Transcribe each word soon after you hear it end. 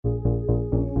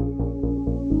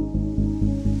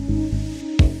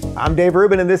I'm Dave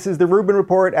Rubin, and this is the Rubin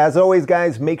Report. As always,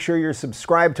 guys, make sure you're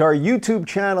subscribed to our YouTube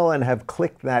channel and have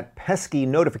clicked that pesky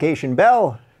notification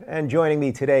bell. And joining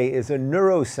me today is a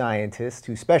neuroscientist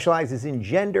who specializes in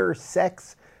gender,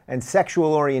 sex, and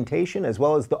sexual orientation, as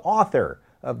well as the author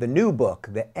of the new book,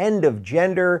 The End of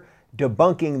Gender,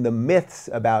 Debunking the Myths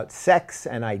About Sex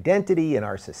and Identity in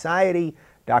Our Society.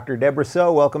 Dr. Debra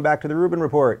Soh, welcome back to the Rubin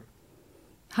Report.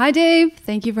 Hi, Dave.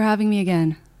 Thank you for having me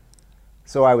again.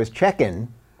 So I was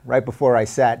checking right before I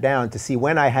sat down to see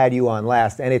when I had you on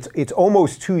last, and it's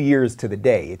almost 2 years to the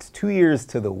day. It's 2 years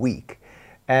to the week.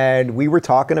 And we were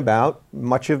talking about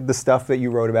much of the stuff that you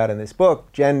wrote about in this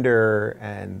book, gender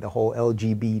and the whole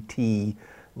LGBT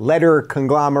letter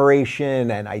conglomeration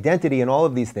and identity and all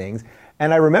of these things.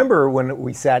 And I remember when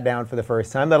we sat down for the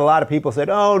first time that a lot of people said,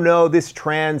 oh no, this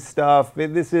trans stuff,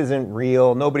 this isn't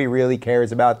real. Nobody really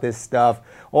cares about this stuff.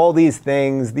 All these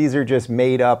things, these are just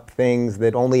made up things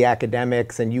that only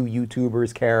academics and you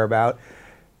YouTubers care about.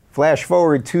 Flash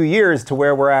forward 2 years to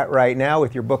where we're at right now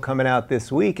with your book coming out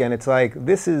this week, and it's like,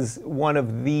 this is one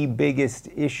of the biggest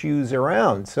issues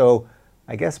around. So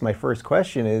I guess my first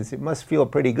question is, it must feel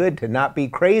pretty good to not be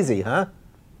crazy, huh?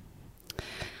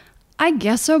 I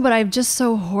guess so, but I'm just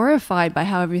so horrified by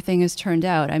how everything has turned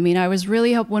out. I mean, I was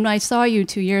really when I saw you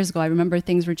 2 years ago, I remember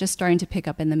things were just starting to pick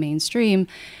up in the mainstream.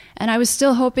 And I was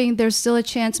still hoping there's still a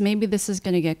chance maybe this is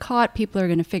going to get caught. People are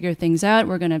going to figure things out.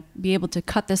 We're going to be able to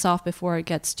cut this off before it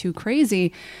gets too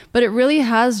crazy. But it really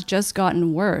has just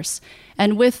gotten worse.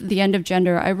 And with The End of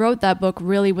Gender, I wrote that book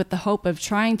really with the hope of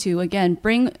trying to, again,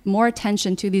 bring more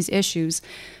attention to these issues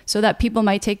so that people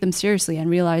might take them seriously and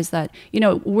realize that, you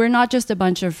know, we're not just a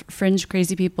bunch of fringe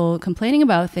crazy people complaining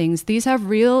about things. These have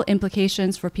real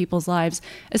implications for people's lives,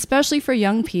 especially for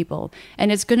young people.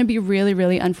 And it's going to be really,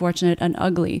 really unfortunate and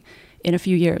ugly in a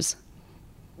few years.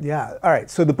 Yeah, all right.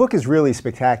 So the book is really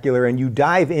spectacular, and you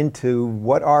dive into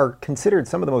what are considered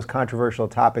some of the most controversial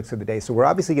topics of the day. So we're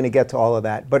obviously going to get to all of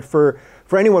that. But for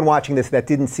anyone watching this that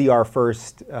didn't see our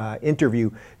first interview,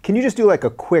 can you just do like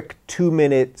a quick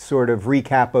 2-minute sort of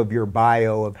recap of your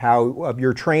bio, of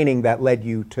your training that led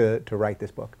you to write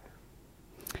this book?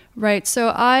 Right. So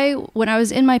when I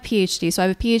was in my PhD, so I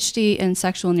have a PhD in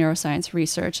sexual neuroscience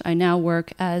research. I now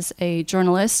work as a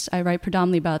journalist. I write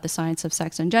predominantly about the science of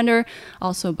sex and gender,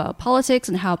 also about politics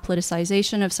and how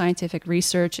politicization of scientific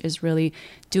research is really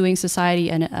doing society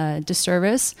a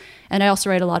disservice. And I also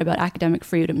write a lot about academic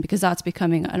freedom because that's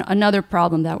becoming another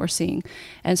problem that we're seeing.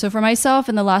 And so for myself,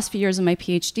 in the last few years of my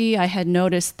PhD, I had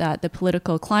noticed that the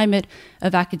political climate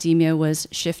of academia was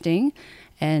shifting.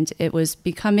 And it was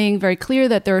becoming very clear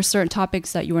that there are certain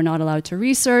topics that you are not allowed to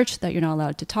research, that you're not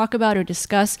allowed to talk about or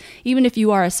discuss, even if you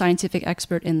are a scientific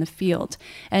expert in the field.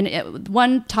 And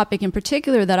one topic in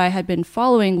particular that I had been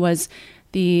following was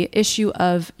the issue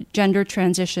of gender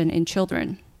transition in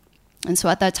children. And so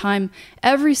at that time,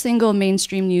 every single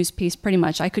mainstream news piece, pretty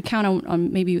much, I could count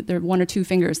on maybe there 1 or 2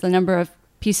 fingers, the number of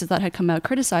pieces that had come out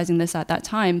criticizing this at that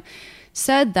time,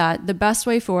 said that the best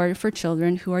way forward for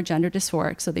children who are gender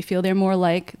dysphoric, so they feel they're more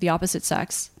like the opposite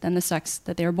sex than the sex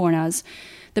that they were born as,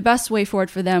 the best way forward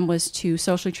for them was to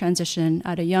socially transition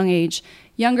at a young age,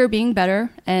 younger being better,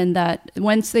 and that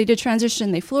once they did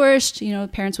transition, they flourished. You know,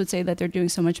 parents would say that they're doing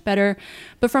so much better.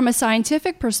 But from a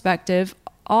scientific perspective,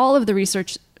 all of the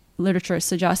research literature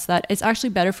suggests that it's actually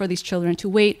better for these children to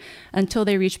wait until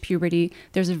they reach puberty.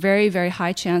 There's a very, very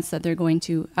high chance that they're going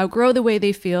to outgrow the way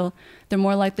they feel. They're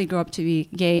more likely to grow up to be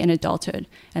gay in adulthood.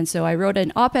 And so I wrote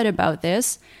an op-ed about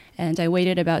this, and I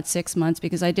waited about 6 months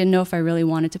because I didn't know if I really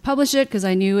wanted to publish it because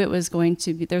I knew it was going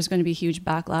to be, there's going to be huge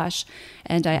backlash.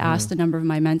 And I asked a number of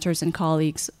my mentors and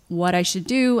colleagues what I should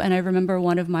do. And I remember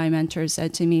one of my mentors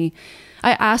said to me,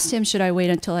 I asked him, should I wait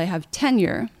until I have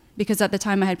tenure? Because at the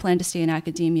time I had planned to stay in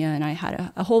academia and I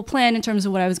had a whole plan in terms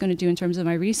of what I was going to do in terms of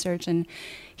my research. And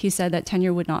he said that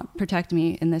tenure would not protect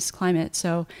me in this climate.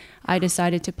 So I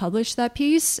decided to publish that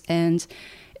piece. And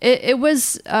it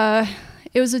was a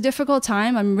difficult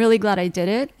time. I'm really glad I did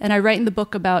it. And I write in the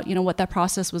book about, you know, what that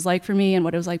process was like for me and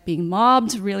what it was like being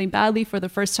mobbed really badly for the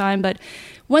first time. But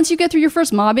once you get through your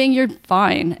first mobbing, you're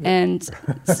fine. And,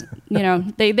 you know,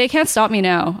 they can't stop me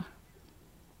now.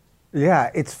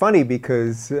 Yeah, it's funny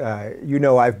because, you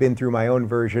know, I've been through my own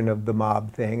version of the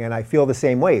mob thing, and I feel the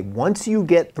same way. Once you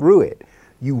get through it,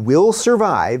 you will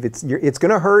survive. It's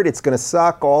going to hurt, it's going to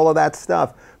suck, all of that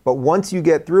stuff. But once you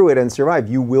get through it and survive,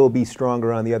 you will be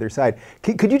stronger on the other side.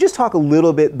 Could you just talk a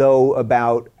little bit, though,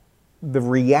 about the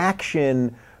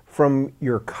reaction from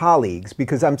your colleagues?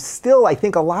 Because I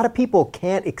think a lot of people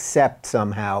can't accept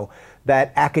somehow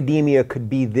that academia could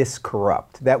be this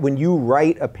corrupt, that when you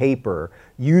write a paper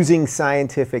using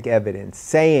scientific evidence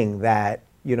saying that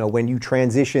you know, when you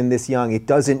transition this young, it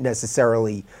doesn't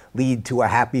necessarily lead to a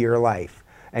happier life,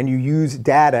 and you use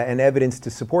data and evidence to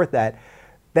support that,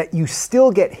 that you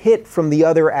still get hit from the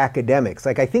other academics.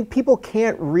 Like, I think people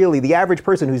can't really, the average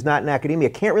person who's not in academia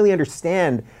can't really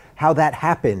understand how that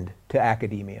happened to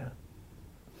academia.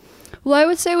 Well, I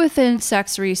would say within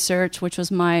sex research, which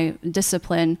was my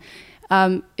discipline,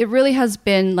 it really has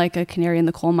been like a canary in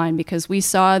the coal mine, because we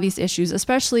saw these issues,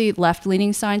 especially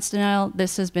left-leaning science denial.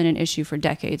 This has been an issue for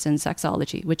decades in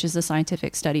sexology, which is the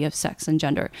scientific study of sex and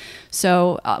gender.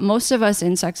 So most of us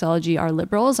in sexology are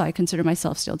liberals. I consider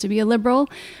myself still to be a liberal.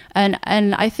 And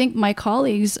I think my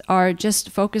colleagues are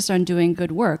just focused on doing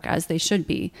good work, as they should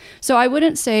be. So I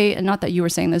wouldn't say, not that you were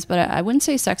saying this, but I wouldn't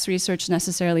say sex research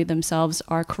necessarily themselves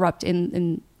are corrupt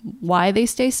in why they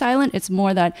stay silent. It's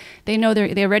more that they know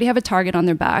they already have a target on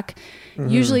their back. Mm-hmm.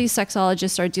 Usually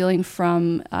sexologists are dealing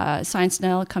from science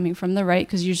denial coming from the right,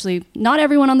 because usually not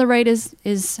everyone on the right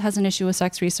has an issue with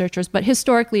sex researchers, but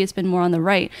historically it's been more on the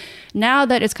right. Now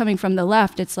that it's coming from the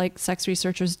left, it's like sex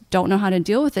researchers don't know how to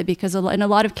deal with it, because in a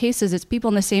lot of cases it's people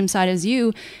on the same side as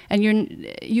you, and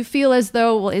you feel as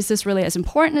though, well, is this really as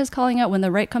important as calling out when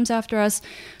the right comes after us?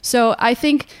 So I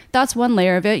think that's one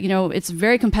layer of it. You know, it's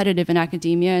very competitive in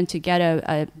academia, and to get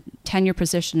a tenure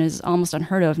position is almost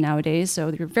unheard of nowadays. So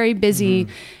you're very busy,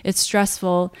 it's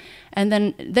stressful. And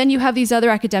then you have these other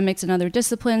academics in other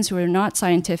disciplines who are not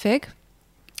scientific.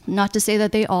 Not to say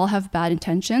that they all have bad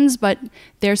intentions, but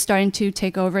they're starting to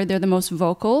take over. They're the most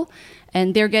vocal,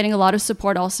 and they're getting a lot of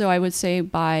support also, I would say,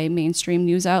 by mainstream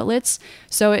news outlets.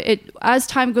 So as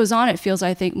time goes on, it feels,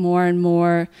 I think, more and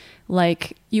more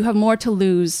like you have more to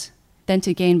lose than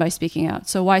to gain by speaking out.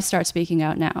 So why start speaking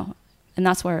out now? And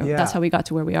that's how we got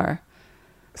to where we are.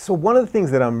 So one of the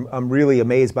things that I'm really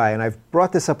amazed by, and I've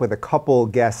brought this up with a couple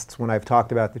guests when I've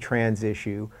talked about the trans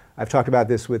issue, I've talked about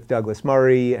this with Douglas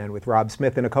Murray and with Rob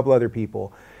Smith and a couple other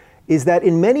people, is that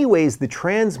in many ways the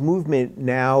trans movement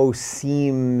now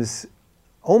seems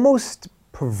almost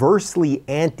perversely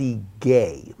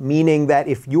anti-gay, meaning that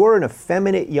if you're an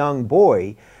effeminate young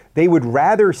boy, they would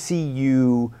rather see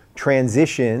you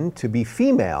transition to be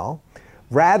female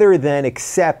rather than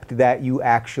accept that you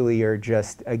actually are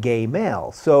just a gay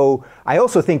male. So I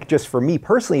also think, just for me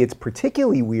personally, it's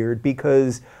particularly weird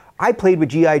because I played with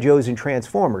G.I. Joes and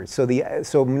Transformers, so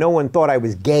no one thought I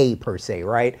was gay per se,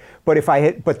 right? But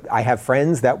I have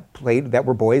friends that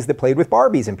were boys that played with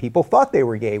Barbies, and people thought they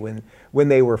were gay when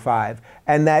they were 5.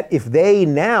 And that if they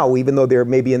now, even though they're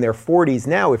maybe in their 40s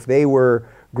now, if they were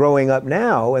growing up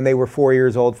now and they were 4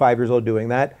 years old, 5 years old doing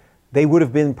that, they would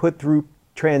have been put through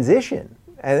transition.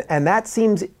 And that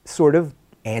seems sort of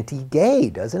anti-gay,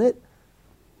 doesn't it?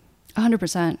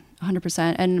 100%.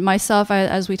 100%. And myself,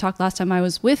 as we talked last time I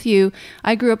was with you,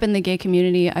 I grew up in the gay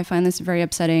community. I find this very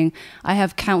upsetting. I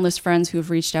have countless friends who have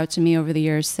reached out to me over the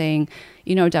years saying,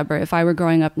 you know, Debra, if I were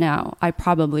growing up now, I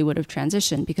probably would have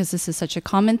transitioned, because this is such a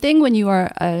common thing when you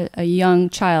are a young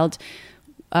child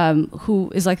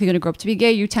who is likely going to grow up to be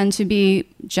gay. You tend to be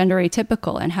gender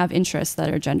atypical and have interests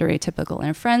that are gender atypical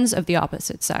and are friends of the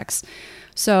opposite sex.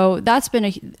 So that's been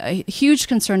a huge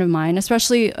concern of mine,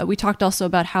 especially we talked also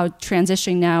about how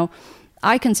transitioning now,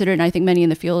 I consider, and I think many in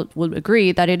the field would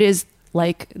agree, that it is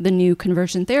like the new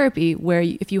conversion therapy, where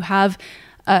if you have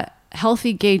a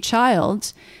healthy gay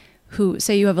child who,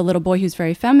 say you have a little boy who's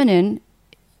very feminine,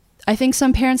 I think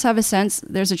some parents have a sense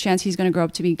there's a chance he's going to grow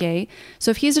up to be gay.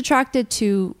 So if he's attracted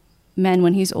to men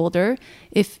when he's older,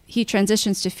 if he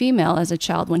transitions to female as a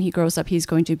child, when he grows up, he's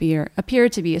going to appear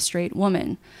to be a straight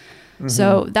woman. Mm-hmm.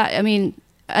 So that, I mean,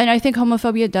 and I think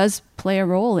homophobia does play a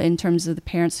role in terms of the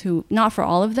parents who, not for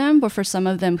all of them, but for some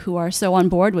of them who are so on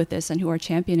board with this and who are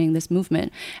championing this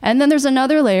movement. And then there's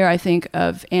another layer, I think,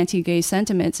 of anti-gay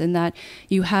sentiments, in that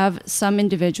you have some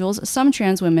individuals, some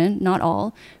trans women, not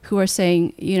all, who are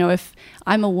saying, you know, if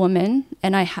I'm a woman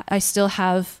and I still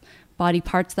have body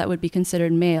parts that would be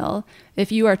considered male,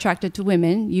 if you are attracted to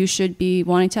women, you should be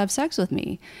wanting to have sex with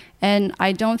me. And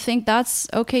I don't think that's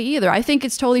okay either. I think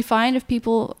it's totally fine if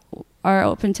people are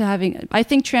open to having, I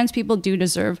think trans people do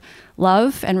deserve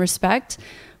love and respect,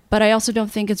 but I also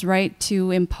don't think it's right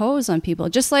to impose on people.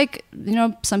 Just like, you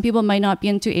know, some people might not be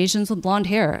into Asians with blonde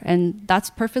hair, and that's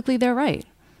perfectly their right.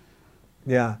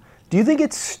 Yeah. Do you think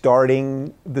it's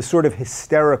starting, the sort of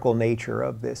hysterical nature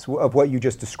of this, of what you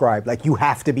just described, like you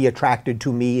have to be attracted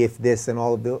to me if this and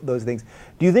all of those things,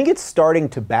 do you think it's starting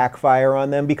to backfire on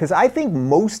them? Because I think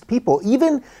most people,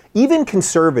 even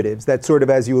conservatives that sort of,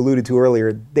 as you alluded to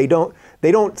earlier, they don't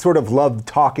sort of love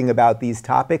talking about these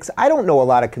topics. I don't know a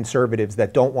lot of conservatives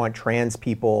that don't want trans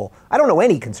people, I don't know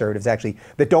any conservatives actually,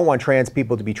 that don't want trans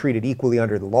people to be treated equally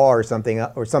under the law or something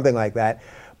like that.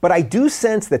 But I do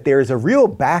sense that there's a real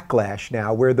backlash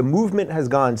now where the movement has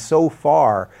gone so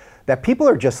far that people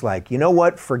are just like, you know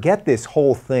what, forget this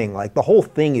whole thing. Like the whole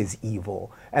thing is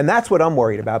evil. And that's what I'm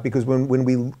worried about, because when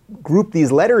we group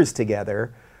these letters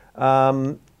together,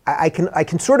 I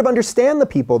can sort of understand the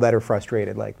people that are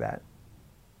frustrated like that.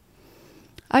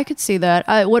 I could see that.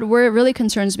 What really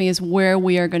concerns me is where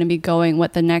we are going to be going,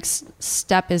 what the next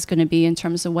step is going to be in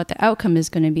terms of what the outcome is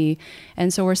going to be.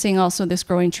 And so we're seeing also this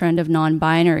growing trend of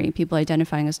non-binary, people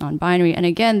identifying as non-binary. And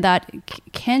again, that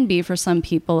can be for some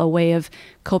people a way of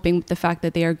coping with the fact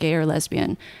that they are gay or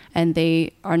lesbian, and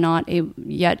they are not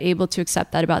yet able to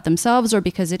accept that about themselves, or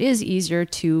because it is easier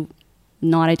to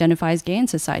not identify as gay in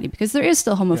society, because there is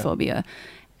still homophobia. Yeah.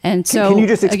 And so, can you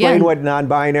just explain what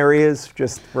non-binary is,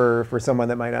 just for someone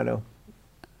that might not know?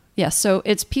 Yes, so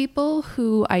it's people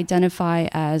who identify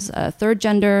as a third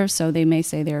gender, so they may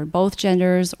say they're both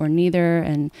genders or neither,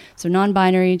 and so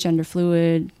non-binary, gender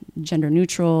fluid, gender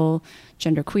neutral,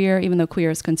 gender queer, even though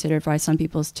queer is considered by some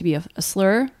people to be a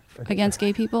slur against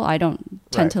gay people. I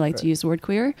don't tend to like to use the word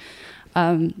queer.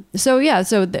 This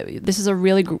is a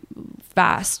really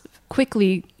fast,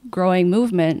 quickly growing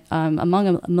movement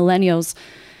among millennials.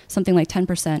 Something like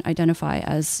 10% identify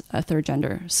as a third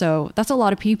gender. So that's a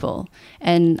lot of people.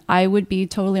 And I would be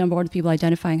totally on board with people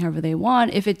identifying however they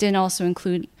want if it didn't also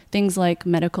include things like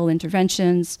medical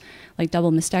interventions, like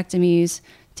double mastectomies,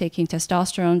 taking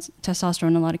testosterone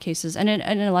in a lot of cases. And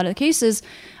in a lot of the cases,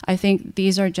 I think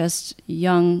these are just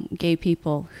young gay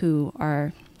people who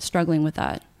are struggling with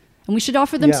that. And we should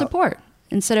offer them support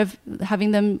instead of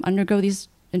having them undergo these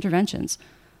interventions.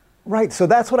 Right, so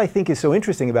that's what I think is so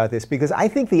interesting about this, because I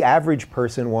think the average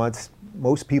person wants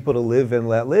most people to live and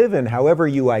let live, and however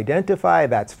you identify,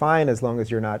 that's fine, as long as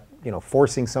you're not,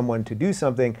 forcing someone to do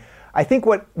something. I think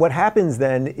what happens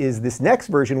then is this next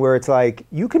version where it's like,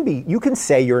 you can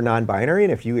say you're non-binary,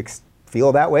 and if you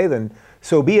feel that way, then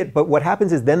so be it. But what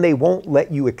happens is then they won't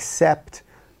let you accept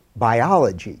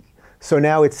biology. So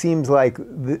now it seems like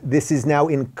this is now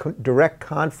in direct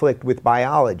conflict with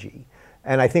biology.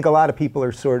 And I think a lot of people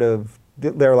are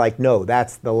they're like, no,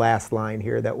 that's the last line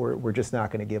here that we're just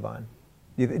not going to give on.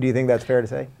 Do you think that's fair to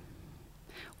say?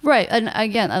 Right. And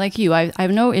again, like you, I have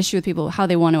no issue with people, how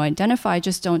they want to identify.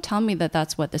 Just don't tell me that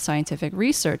that's what the scientific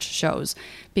research shows.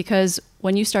 Because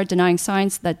when you start denying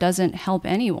science, that doesn't help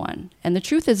anyone. And the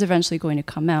truth is eventually going to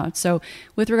come out. So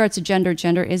with regards to gender,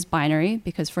 gender is binary,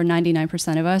 because for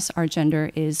 99% of us, our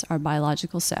gender is our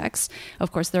biological sex.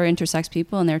 Of course, there are intersex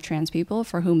people and there are trans people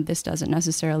for whom this doesn't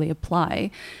necessarily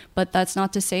apply. But that's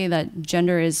not to say that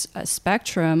gender is a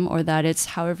spectrum, or that it's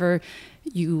however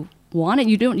you want it.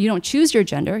 You don't choose your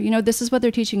gender. This is what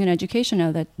they're teaching in education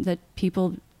now, that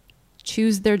people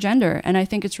choose their gender. And I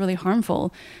think it's really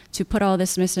harmful to put all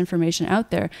this misinformation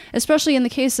out there, especially in the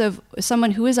case of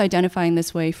someone who is identifying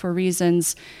this way for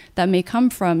reasons that may come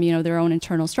from, their own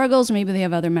internal struggles. Maybe they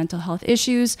have other mental health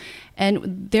issues,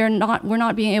 and we're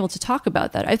not being able to talk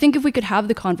about that. I think if we could have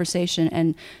the conversation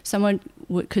and someone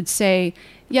could say,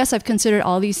 yes, I've considered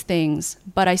all these things,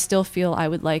 but I still feel I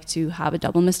would like to have a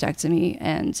double mastectomy,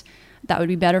 and that would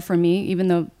be better for me, even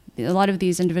though a lot of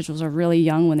these individuals are really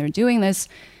young when they're doing this,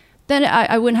 then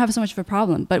I wouldn't have so much of a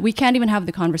problem. But we can't even have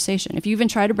the conversation. If you even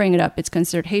try to bring it up, it's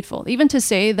considered hateful. Even to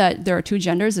say that there are two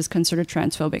genders is considered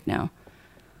transphobic now.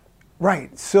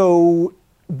 Right. So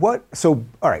all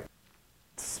right.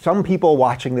 Some people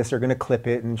watching this are going to clip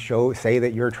it and say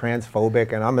that you're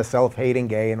transphobic and I'm a self-hating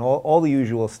gay and all the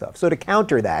usual stuff. So to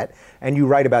counter that, and you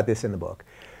write about this in the book,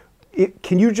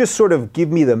 can you just sort of give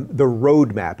me the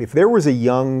roadmap? If there was a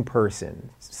young person,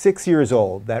 6 years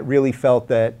old, that really felt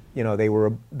that they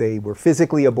were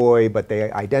physically a boy but they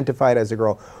identified as a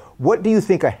girl, what do you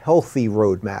think a healthy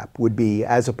roadmap would be,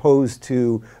 as opposed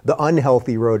to the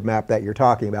unhealthy roadmap that you're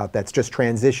talking about, that's just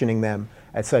transitioning them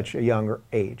at such a young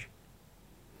age?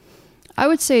 I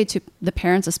would say to the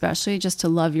parents especially, just to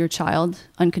love your child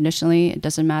unconditionally. It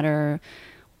doesn't matter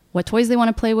what toys they want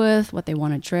to play with, what they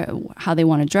want to how they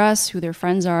want to dress, who their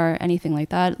friends are, anything like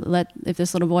that. If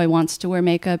this little boy wants to wear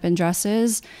makeup and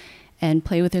dresses and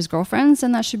play with his girlfriends,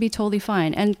 then that should be totally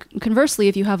fine. And conversely,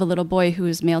 if you have a little boy who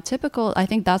is male typical, I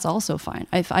think that's also fine.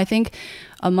 I think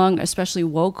among especially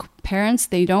woke parents,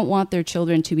 they don't want their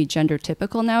children to be gender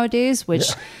typical nowadays,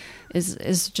 which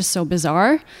is just so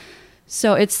bizarre.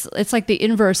 So it's like the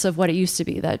inverse of what it used to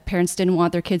be, that parents didn't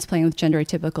want their kids playing with gender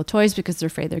atypical toys because they're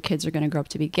afraid their kids are going to grow up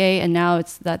to be gay. And now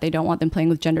it's that they don't want them playing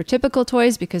with gender typical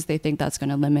toys because they think that's going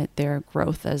to limit their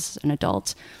growth as an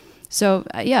adult. So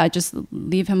just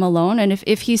leave him alone. And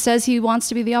if he says he wants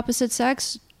to be the opposite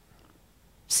sex,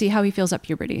 see how he feels at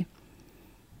puberty.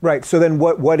 Right. So then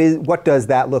what does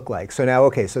that look like? So now,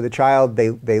 okay, so the child,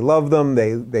 they love them,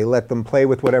 they let them play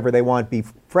with whatever they want, be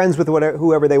friends with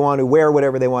whoever they want, to wear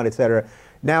whatever they want, etc.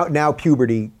 Now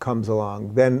puberty comes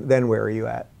along. Then where are you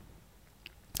at?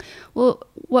 Well,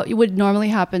 what would normally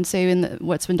happen, say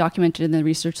what's been documented in the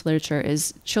research literature,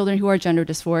 is children who are gender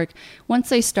dysphoric, once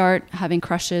they start having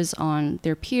crushes on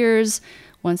their peers,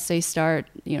 once they start,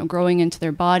 growing into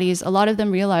their bodies, a lot of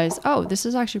them realize, oh, this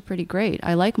is actually pretty great.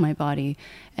 I like my body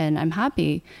and I'm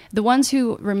happy. The ones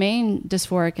who remain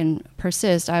dysphoric and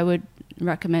persist, I would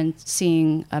recommend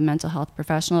seeing a mental health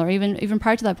professional, or even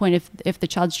prior to that point, if the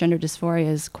child's gender dysphoria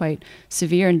is quite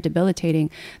severe and debilitating.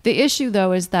 The issue,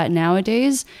 though, is that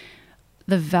nowadays,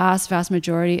 the vast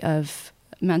majority of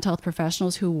mental health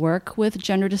professionals who work with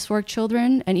gender dysphoric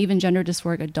children and even gender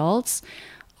dysphoric adults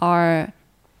are,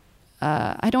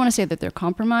 I don't want to say that they're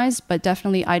compromised, but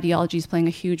definitely ideology is playing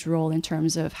a huge role in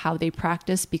terms of how they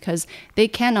practice, because they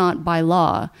cannot, by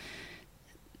law,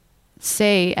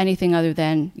 say anything other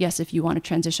than, yes, if you want to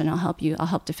transition, I'll help you. I'll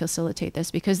help to facilitate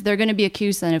this, because they're going to be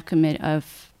accused then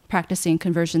of practicing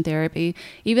conversion therapy,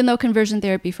 even though conversion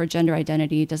therapy for gender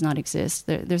identity does not exist.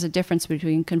 There's a difference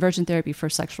between conversion therapy for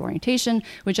sexual orientation,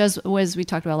 which, as we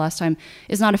talked about last time,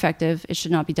 is not effective. It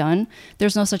should not be done.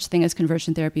 There's no such thing as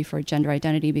conversion therapy for gender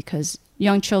identity, because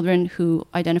young children who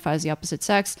identify as the opposite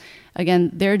sex,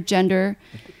 again, their gender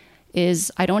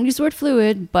is, I don't want to use the word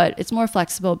fluid, but it's more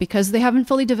flexible because they haven't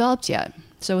fully developed yet.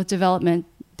 So with development,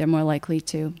 they're more likely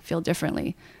to feel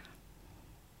differently.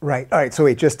 Right. All right. So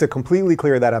wait, just to completely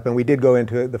clear that up, and we did go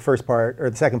into the first part or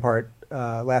the second part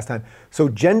last time. So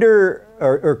gender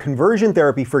or conversion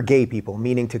therapy for gay people,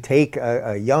 meaning to take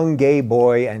a young gay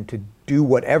boy and to do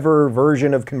whatever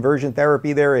version of conversion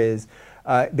therapy there is,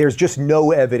 there's just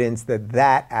no evidence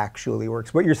that actually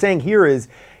works. What you're saying here is,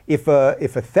 if a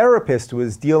therapist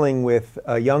was dealing with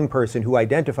a young person who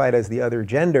identified as the other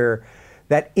gender,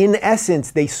 that in essence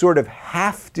they sort of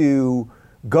have to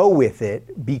go with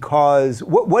it, because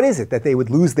what is it, that they would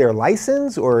lose their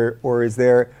license, or is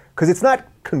there, because it's not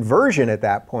conversion at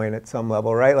that point at some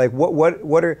level, right? Like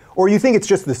what are, or you think it's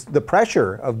just the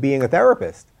pressure of being a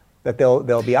therapist that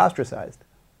they'll be ostracized?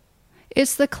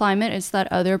 It's the climate. It's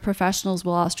that other professionals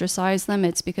will ostracize them.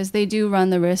 It's because they do run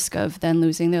the risk of then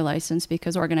losing their license,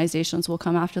 because organizations will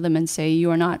come after them and say, you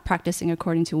are not practicing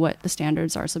according to what the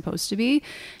standards are supposed to be.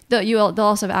 They'll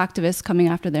also have activists coming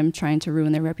after them, trying to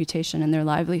ruin their reputation and their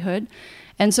livelihood.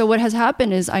 And so what has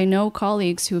happened is, I know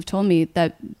colleagues who have told me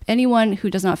that anyone who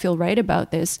does not feel right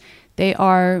about this, they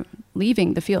are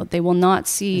leaving the field. They will not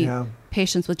see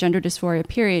patients with gender dysphoria,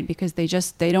 period, because they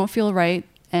don't feel right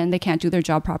and they can't do their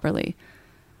job properly.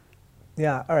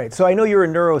 Yeah, all right. So I know you're a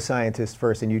neuroscientist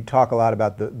first, and you talk a lot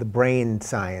about the brain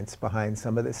science behind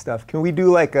some of this stuff. Can we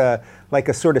do like a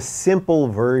sort of simple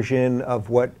version of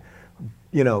what,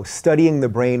 studying the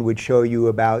brain would show you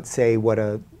about, say, what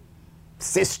a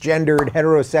cisgendered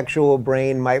heterosexual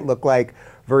brain might look like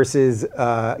versus,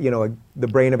 the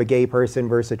brain of a gay person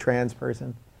versus a trans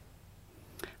person?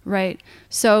 Right.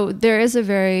 So there is a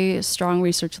very strong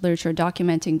research literature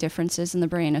documenting differences in the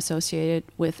brain associated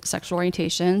with sexual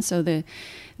orientation. So the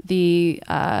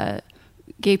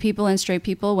gay people and straight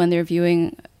people, when they're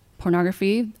viewing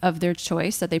pornography of their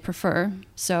choice that they prefer.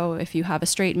 So if you have a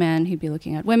straight man, he'd be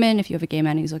looking at women. If you have a gay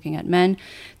man, he's looking at men.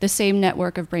 The same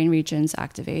network of brain regions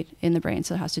activate in the brain.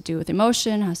 So it has to do with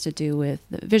emotion, has to do with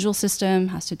the visual system,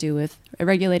 has to do with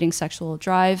regulating sexual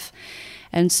drive.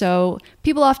 And so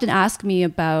people often ask me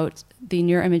about the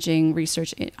neuroimaging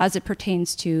research as it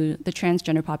pertains to the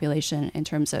transgender population, in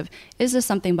terms of, is this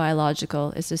something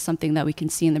biological? Is this something that we can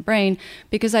see in the brain?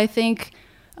 Because I think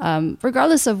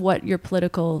regardless of what your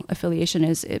political affiliation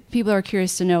is, people are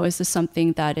curious to know, is this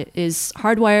something that it is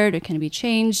hardwired or can it be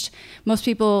changed? Most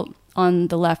people on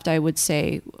the left, I would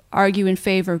say, argue in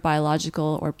favor of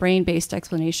biological or brain-based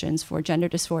explanations for gender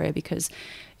dysphoria, because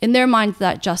in their mind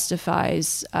that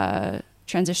justifies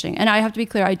transitioning. And I have to be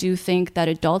clear, I do think that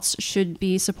adults should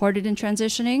be supported in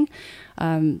transitioning.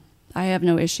 I have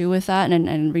no issue with that,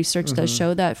 and research does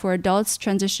show that for adults,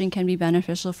 transitioning can be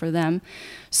beneficial for them.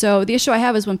 So the issue I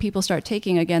have is when people start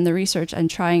taking, again, the research and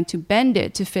trying to bend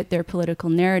it to fit their political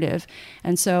narrative.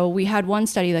 And so we had one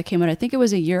study that came out, I think it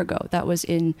was a year ago, that was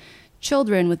in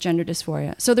children with gender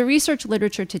dysphoria. So the research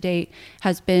literature to date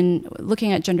has been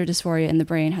looking at gender dysphoria in the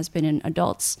brain, has been in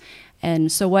adults.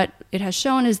 And so what it has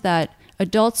shown is that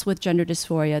adults with gender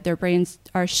dysphoria, their brains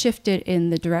are shifted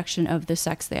in the direction of the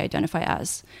sex they identify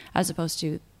as opposed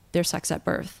to their sex at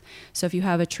birth. So if you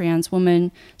have a trans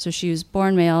woman, so she was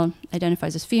born male,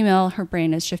 identifies as female, her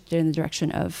brain is shifted in the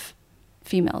direction of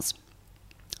females.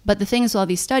 But the thing is with all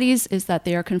these studies is that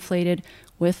they are conflated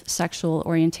with sexual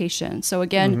orientation. So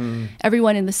again,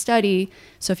 everyone in the study,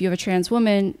 so if you have a trans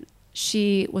woman,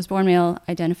 she was born male,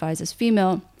 identifies as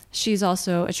female, she's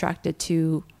also attracted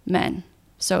to men.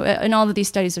 So in all of these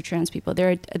studies of trans people,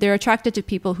 they're attracted to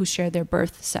people who share their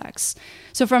birth sex.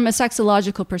 So from a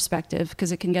sexological perspective,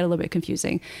 because it can get a little bit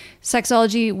confusing,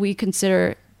 sexology, we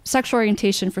consider sexual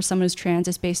orientation for someone who's trans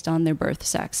is based on their birth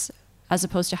sex, as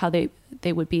opposed to how they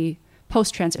would be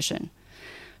post-transition.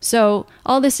 So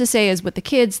all this to say is with the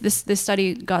kids, this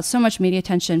study got so much media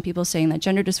attention, people saying that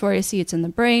gender dysphoria, see, it's in the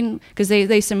brain, because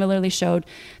they similarly showed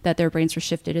that their brains were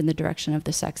shifted in the direction of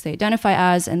the sex they identify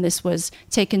as, and this was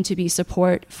taken to be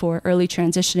support for early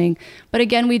transitioning. But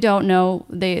again, we don't know.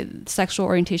 Sexual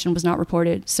orientation was not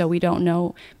reported, so we don't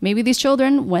know. Maybe these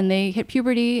children, when they hit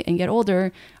puberty and get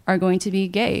older, are going to be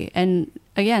gay. And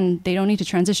again, they don't need to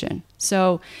transition.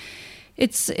 So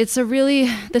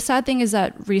the sad thing is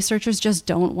that researchers just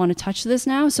don't want to touch this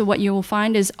now. So what you will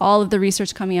find is all of the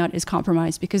research coming out is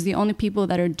compromised, because the only people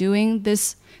that are doing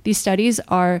these studies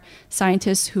are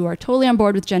scientists who are totally on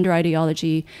board with gender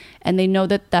ideology, and they know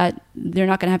that they're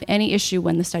not going to have any issue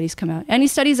when the studies come out. Any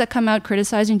studies that come out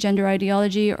criticizing gender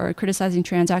ideology or criticizing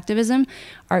trans activism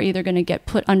are either going to get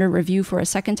put under review for a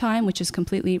second time, which is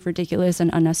completely ridiculous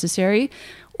and unnecessary,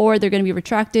 or they're going to be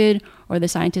retracted, or the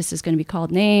scientist is going to be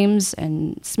called names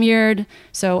and smeared.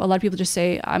 So a lot of people just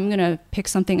say, I'm going to pick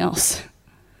something else.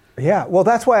 Yeah, well,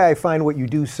 that's why I find what you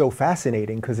do so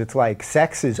fascinating, because it's like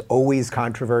sex is always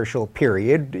controversial,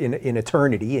 period, in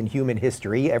eternity, in human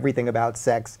history. Everything about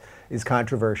sex is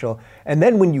controversial. And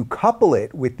then when you couple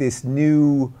it with this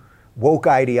new woke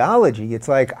ideology, it's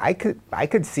like I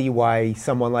could see why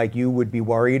someone like you would be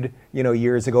worried,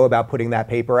 years ago about putting that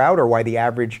paper out, or why the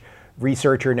average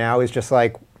researcher now is just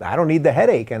like, I don't need the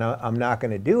headache and I'm not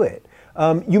going to do it.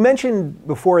 You mentioned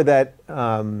before that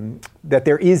that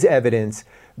there is evidence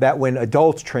that when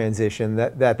adults transition,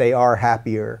 that they are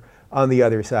happier on the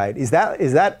other side. Is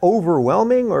that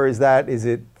overwhelming, or is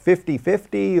it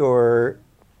 50-50, or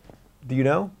do you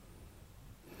know?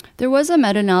 There was a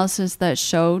meta-analysis that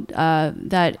showed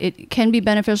that it can be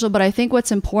beneficial, but I think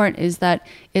what's important is that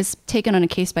it's taken on a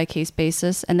case-by-case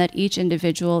basis, and that each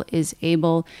individual is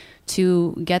able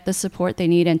to get the support they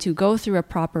need and to go through a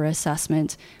proper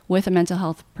assessment with a mental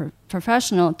health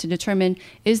professional to determine,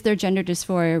 is their gender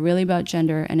dysphoria really about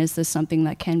gender, and is this something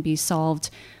that can be solved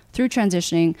through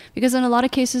transitioning? Because in a lot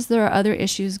of cases, there are other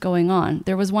issues going on.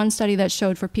 There was one study that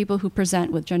showed for people who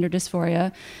present with gender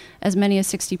dysphoria, as many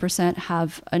as 60%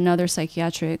 have another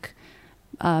psychiatric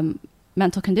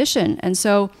mental condition. And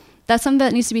so that's something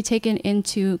that needs to be taken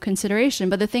into consideration.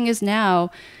 But the thing is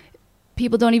now,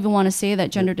 people don't even want to say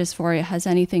that gender dysphoria has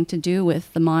anything to do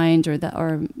with the mind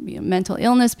or mental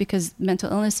illness, because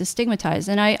mental illness is stigmatized.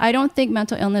 And I don't think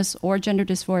mental illness or gender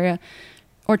dysphoria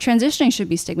or transitioning should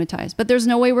be stigmatized. But there's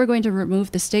no way we're going to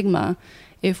remove the stigma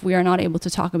if we are not able to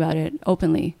talk about it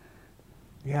openly.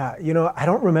 Yeah, I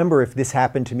don't remember if this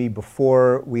happened to me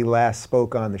before we last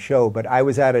spoke on the show, but I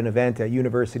was at an event at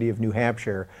University of New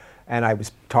Hampshire, and I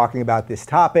was talking about this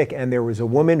topic, and there was a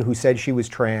woman who said she was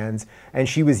trans, and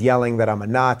she was yelling that I'm a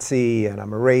Nazi and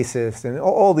I'm a racist and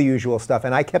all the usual stuff.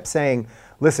 And I kept saying,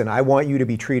 listen, I want you to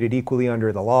be treated equally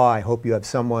under the law. I hope you have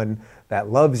someone that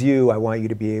loves you. I want you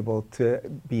to be able to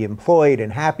be employed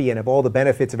and happy and have all the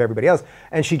benefits of everybody else.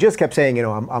 And she just kept saying,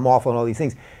 I'm awful and all these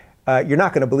things. You're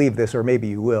not going to believe this, or maybe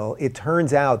you will. It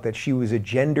turns out that she was a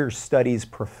gender studies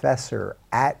professor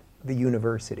at the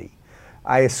university.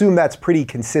 I assume that's pretty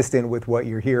consistent with what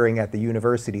you're hearing at the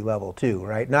university level too,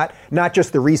 right? Not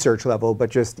just the research level, but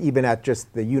just even at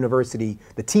just the university,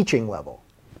 the teaching level.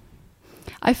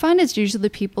 I find it's usually the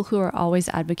people who are always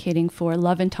advocating for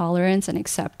love and tolerance and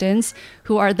acceptance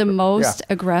who are the most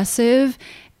aggressive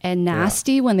and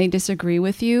nasty when they disagree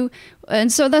with you.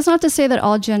 And so that's not to say that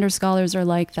all gender scholars are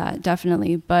like that,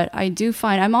 definitely. But I do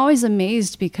find, I'm always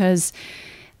amazed, because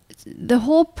the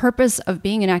whole purpose of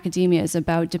being in academia is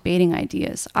about debating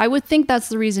ideas. I would think that's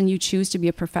the reason you choose to be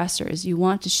a professor, is you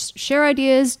want to share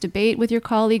ideas, debate with your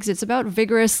colleagues. It's about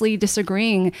vigorously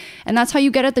disagreeing, and that's how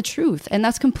you get at the truth. And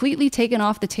that's completely taken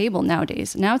off the table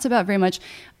nowadays. Now it's about very much,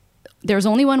 there's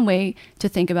only one way to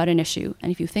think about an issue.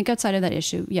 And if you think outside of that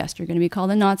issue, yes, you're going to be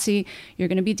called a Nazi, you're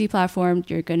going to be deplatformed,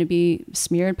 you're going to be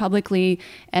smeared publicly,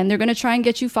 and they're going to try and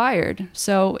get you fired.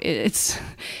 So it's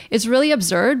really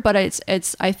absurd, but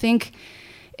I think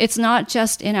it's not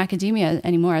just in academia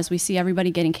anymore, as we see everybody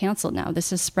getting canceled now.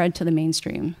 This has spread to the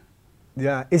mainstream.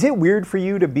 Yeah. Is it weird for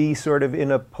you to be sort of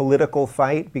in a political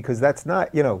fight? Because that's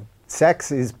not,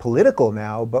 sex is political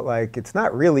now, but like it's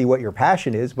not really what your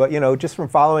passion is. But just from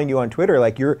following you on Twitter,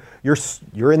 like you're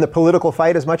in the political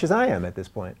fight as much as I am at this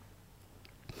point.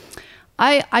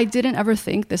 I didn't ever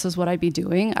think this is what I'd be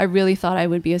doing. I really thought I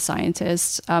would be a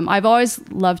scientist. I've always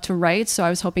loved to write, so I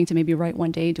was hoping to maybe write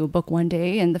one day, do a book one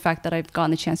day, and the fact that I've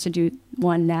gotten the chance to do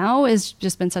one now has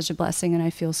just been such a blessing, and I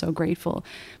feel so grateful.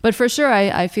 But for sure,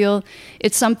 I feel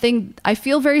it's something I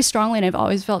feel very strongly, and I've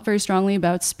always felt very strongly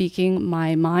about speaking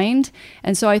my mind.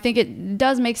 And so I think it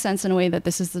does make sense in a way that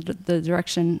this is the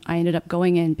direction I ended up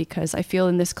going in, because I feel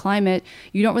in this climate,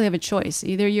 you don't really have a choice.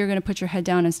 Either you're going to put your head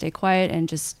down and stay quiet and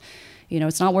just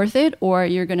it's not worth it, or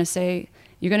you're going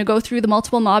to go through the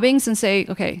multiple mobbings and say,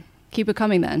 okay, keep it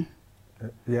coming then.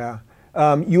 Yeah.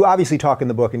 You obviously talk in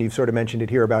the book, and you've sort of mentioned it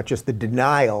here, about just the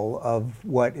denial of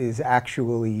what is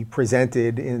actually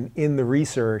presented in the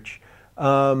research.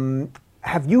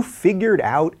 Have you figured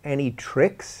out any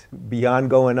tricks beyond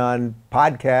going on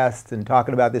podcasts and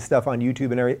talking about this stuff on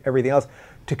YouTube and everything else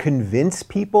to convince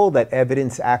people that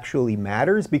evidence actually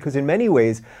matters? Because in many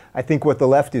ways, I think what the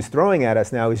left is throwing at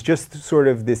us now is just sort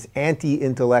of this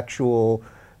anti-intellectual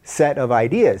set of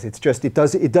ideas. It's just, it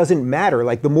doesn't matter.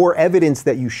 Like the more evidence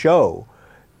that you show,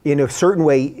 in a certain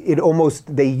way,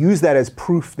 they use that as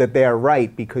proof that they are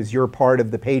right because you're part of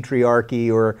the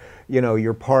patriarchy, or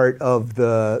you're part of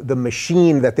the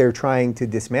machine that they're trying to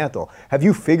dismantle. Have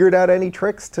you figured out any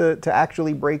tricks to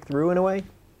actually break through in a way?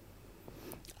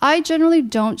 I generally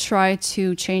don't try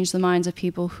to change the minds of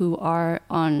people who are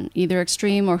on either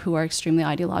extreme or who are extremely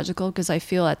ideological, because I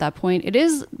feel at that point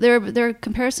there are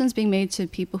comparisons being made to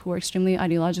people who are extremely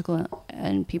ideological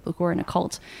and people who are in a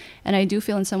cult. And I do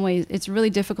feel in some ways it's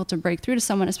really difficult to break through to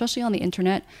someone, especially on the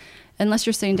internet, unless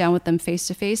you're sitting down with them face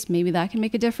to face. Maybe that can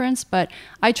make a difference. But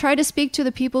I try to speak to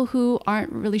the people who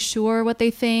aren't really sure what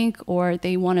they think or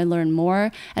they want to learn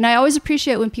more. And I always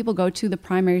appreciate when people go to the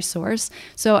primary source.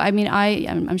 So, I mean,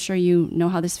 I'm sure you know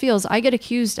how this feels. I get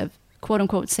accused of quote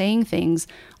unquote saying things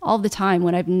all the time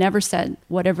when I've never said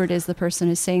whatever it is the person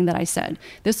is saying that I said.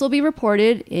 This will be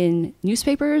reported in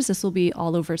newspapers. This will be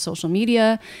all over social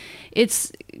media.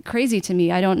 It's crazy to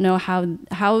me. I don't know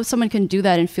how someone can do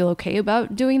that and feel okay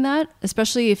about doing that,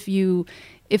 especially if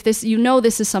this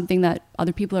is something that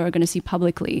other people are going to see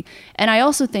publicly. And I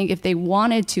also think if they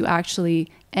wanted to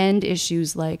actually end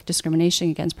issues like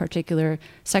discrimination against particular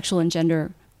sexual and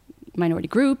gender minority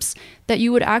groups, that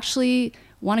you would actually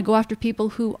want to go after people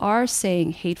who are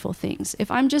saying hateful things. If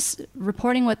I'm just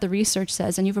reporting what the research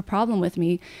says and you have a problem with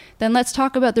me, then let's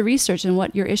talk about the research and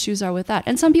what your issues are with that.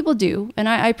 And some people do, and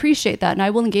I appreciate that, and I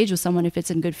will engage with someone if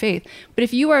it's in good faith. But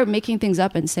if you are making things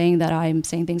up and saying that I'm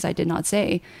saying things I did not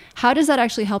say, how does that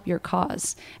actually help your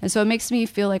cause? And so it makes me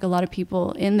feel like a lot of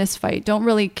people in this fight don't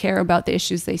really care about the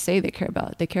issues they say they care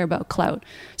about. They care about clout.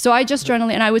 So I just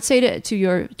generally, and I would say to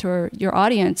your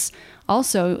audience,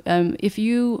 also, if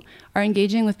you are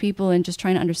engaging with people and just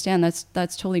trying to understand,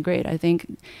 that's totally great. I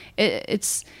think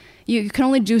you can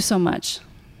only do so much.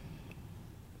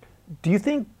 Do you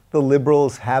think the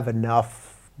liberals have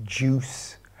enough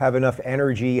juice, have enough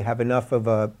energy, have enough of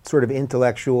a sort of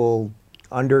intellectual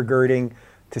undergirding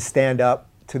to stand up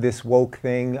to this woke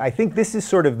thing? I think this is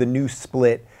sort of the new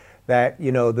split that,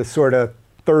 the sort of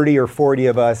 30 or 40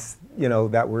 of us,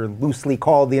 that were loosely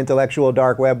called the intellectual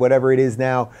dark web, whatever it is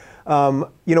now.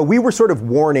 We were sort of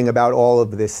warning about all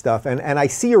of this stuff, and I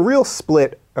see a real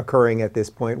split occurring at this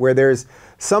point where there's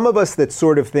some of us that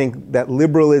sort of think that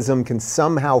liberalism can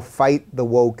somehow fight the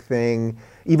woke thing,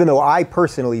 even though I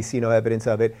personally see no evidence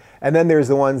of it. And then there's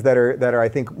the ones that are I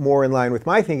think more in line with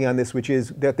my thinking on this, which is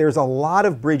that there's a lot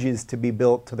of bridges to be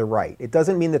built to the right. It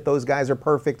doesn't mean that those guys are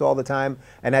perfect all the time.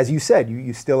 And as you said,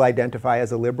 you still identify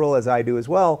as a liberal, as I do as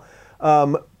well.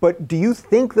 But do you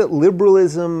think that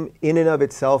liberalism in and of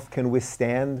itself can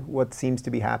withstand what seems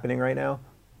to be happening right now?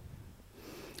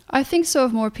 I think so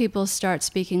if more people start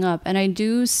speaking up. And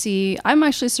I'm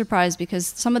actually surprised because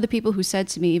some of the people who said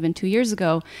to me even 2 years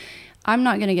ago, I'm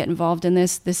not going to get involved in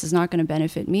this. This is not going to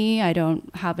benefit me. I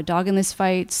don't have a dog in this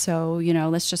fight. So,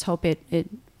 let's just hope it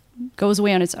goes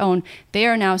away on its own. They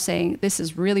are now saying this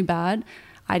is really bad.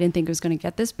 I didn't think it was going to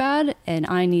get this bad, and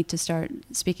I need to start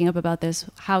speaking up about this.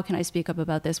 How can I speak up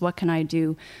about this? What can I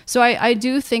do? So I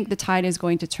do think the tide is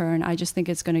going to turn. I just think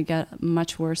it's going to get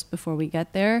much worse before we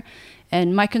get there.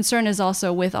 And my concern is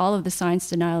also with all of the science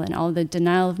denial and all of the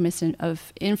denial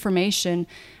of information,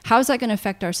 how is that going to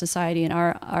affect our society and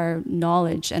our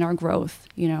knowledge and our growth?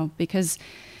 Because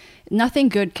nothing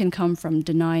good can come from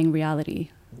denying reality.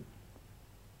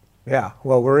 Yeah,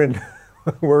 well, we're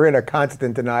in a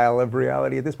constant denial of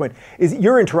reality at this point.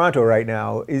 You're in Toronto right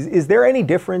now. Is there any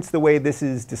difference the way this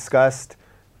is discussed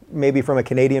maybe from a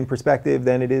Canadian perspective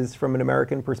than it is from an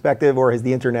American perspective, or has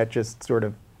the internet just sort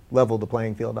of leveled the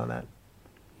playing field on that?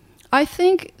 I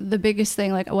think the biggest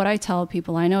thing, like what I tell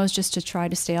people I know, is just to try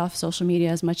to stay off social media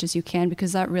as much as you can,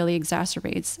 because that really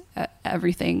exacerbates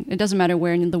everything. It doesn't matter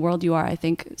where in the world you are. I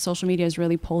think social media is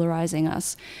really polarizing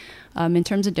us. In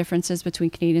terms of differences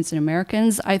between Canadians and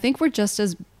Americans, I think we're just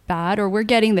as bad, or we're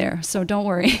getting there. So don't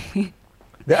worry.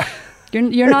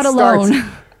 You're not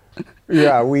alone.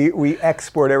 Yeah, we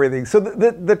export everything. So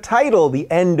the title,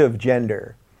 The End of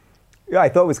Gender, I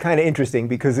thought was kind of interesting,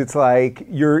 because it's like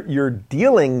you're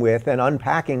dealing with and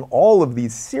unpacking all of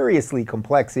these seriously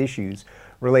complex issues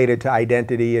related to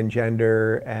identity and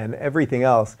gender and everything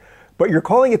else, but you're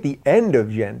calling it the end of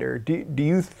gender. Do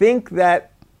you think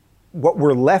that what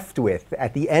we're left with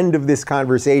at the end of this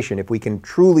conversation, if we can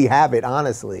truly have it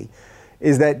honestly,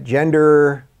 is that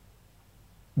gender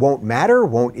won't matter,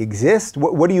 won't exist?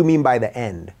 What do you mean by the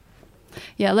end?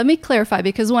 Yeah, let me clarify,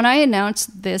 because when I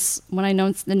announced this, when I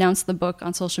announced the book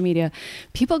on social media,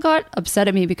 people got upset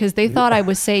at me because they thought I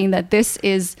was saying that this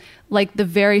is like the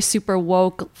very super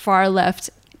woke, far left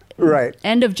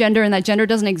end of gender, and that gender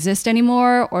doesn't exist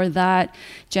anymore, or that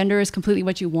gender is completely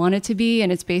what you want it to be,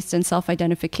 and it's based in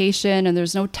self-identification, and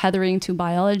there's no tethering to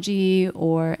biology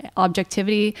or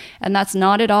objectivity. And that's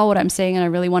not at all what I'm saying, and I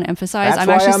really want to emphasize. That's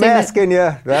why I'm asking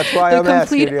you. That's why I'm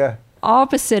asking you.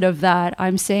 Opposite of that,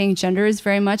 I'm saying gender is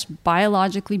very much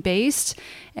biologically based,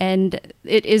 and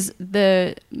it is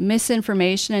the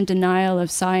misinformation and denial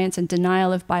of science and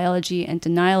denial of biology and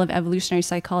denial of evolutionary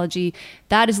psychology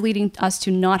that is leading us to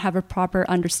not have a proper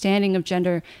understanding of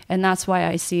gender, and that's why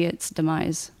I see its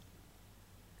demise.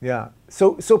 Yeah.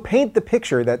 So paint the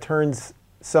picture that turns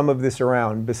some of this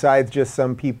around, besides just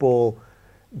some people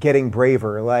getting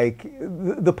braver, like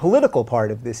the political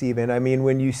part of this even. I mean,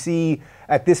 when you see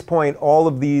at this point all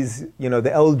of these, the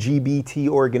LGBT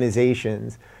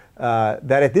organizations that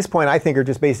at this point I think are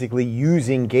just basically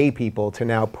using gay people to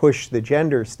now push the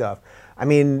gender stuff. I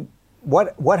mean,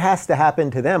 what has to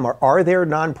happen to them? Are there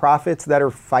nonprofits that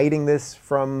are fighting this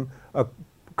from a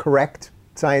correct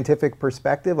scientific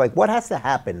perspective? Like, what has to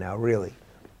happen now, really?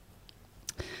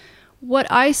 What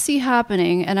I see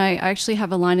happening, and I actually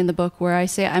have a line in the book where I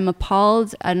say I'm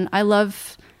appalled, and I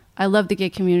love the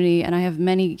gay community, and I have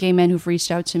many gay men who've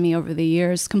reached out to me over the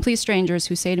years, complete strangers,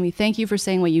 who say to me, thank you for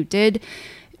saying what you did,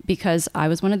 because I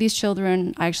was one of these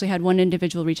children. I actually had one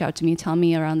individual reach out to me and tell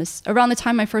me around the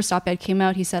time my first op-ed came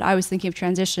out, he said, I was thinking of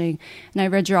transitioning, and I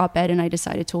read your op-ed and I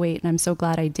decided to wait, and I'm so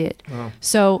glad I did. Wow.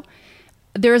 So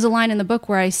there is a line in the book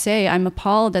where I say I'm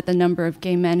appalled at the number of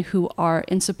gay men who are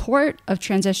in support of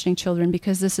transitioning children,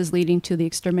 because this is leading to the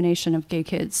extermination of gay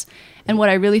kids. And what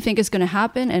I really think is going to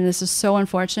happen, and this is so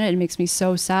unfortunate, it makes me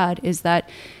so sad, is that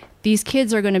these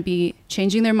kids are going to be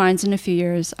changing their minds in a few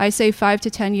years. I say 5 to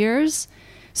 10 years.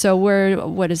 So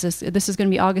what is this? This is going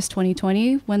to be August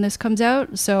 2020 when this comes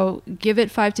out. So give it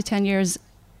 5 to 10 years.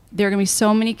 There are going to be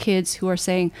so many kids who are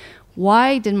saying,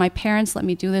 why did my parents let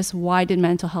me do this? Why did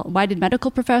medical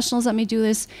professionals let me do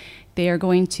this? They are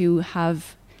going to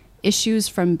have issues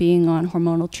from being on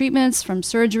hormonal treatments, from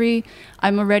surgery.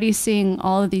 I'm already seeing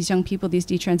all of these young people, these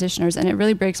detransitioners, and it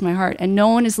really breaks my heart. And no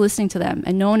one is listening to them,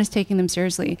 and no one is taking them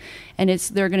seriously. And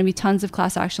there are going to be tons of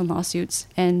class action lawsuits.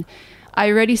 And I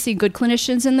already see good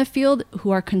clinicians in the field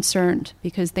who are concerned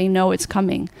because they know it's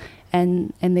coming,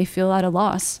 and they feel at a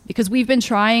loss, because we've been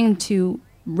trying to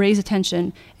raise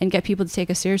attention and get people to take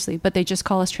us seriously, but they just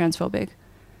call us transphobic.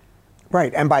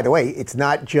 Right. And by the way, it's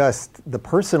not just the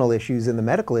personal issues and the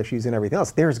medical issues and everything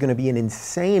else. There's going to be an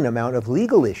insane amount of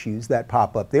legal issues that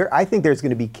pop up there. I think there's going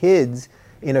to be kids,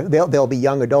 they'll be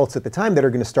young adults at the time that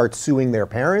are going to start suing their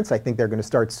parents. I think they're going to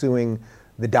start suing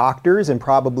the doctors and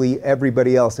probably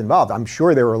everybody else involved. I'm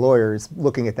sure there are lawyers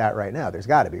looking at that right now. There's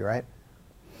got to be, right?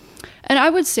 And I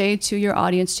would say to your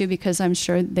audience too, because I'm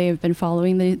sure they have been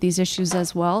following these issues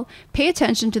as well, pay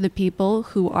attention to the people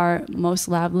who are most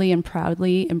loudly and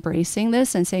proudly embracing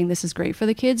this and saying this is great for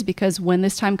the kids, because when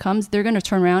this time comes, they're going to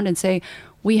turn around and say,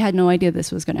 we had no idea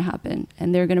this was going to happen.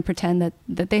 And they're going to pretend that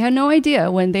they had no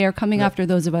idea when they are coming after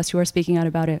those of us who are speaking out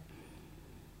about it.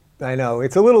 I know.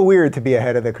 It's a little weird to be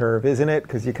ahead of the curve, isn't it?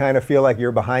 Because you kind of feel like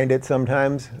you're behind it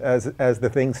sometimes as the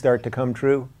things start to come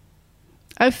true.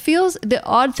 It feels the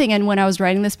odd thing, and when I was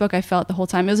writing this book, I felt the whole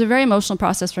time, it was a very emotional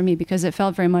process for me, because it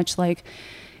felt very much like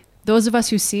those of us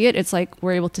who see it, it's like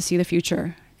we're able to see the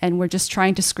future, and we're just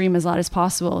trying to scream as loud as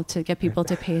possible to get people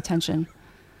to pay attention.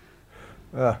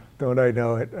 Don't I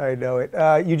know it? I know it.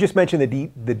 You just mentioned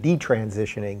the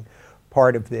detransitioning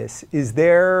part of this. Is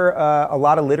there a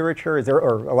lot of literature,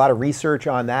 or a lot of research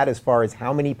on that as far as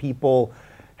how many people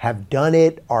have done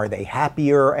it? Are they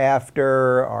happier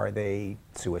after? Are they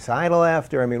suicidal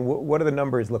after? I mean, what do the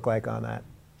numbers look like on that?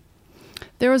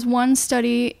 There was one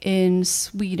study in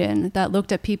Sweden that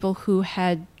looked at people who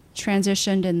had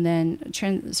transitioned and then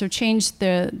changed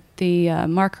the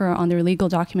marker on their legal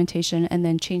documentation and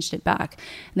then changed it back.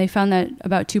 And they found that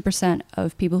about 2%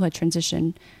 of people who had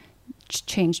transitioned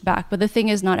changed back. But the thing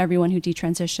is, not everyone who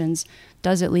detransitions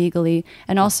does it legally.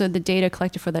 And also the data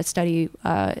collected for that study,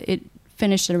 it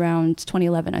finished at around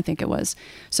 2011, I think it was.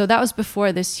 So that was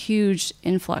before this huge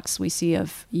influx we see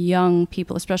of young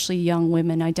people, especially young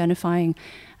women, identifying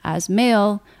as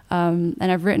male. And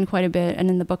I've written quite a bit, and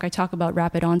in the book I talk about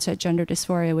rapid onset gender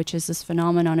dysphoria, which is this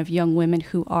phenomenon of young women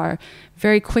who are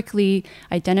very quickly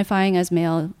identifying as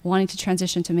male, wanting to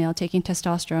transition to male, taking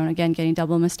testosterone, again, getting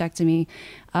double mastectomy.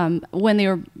 When they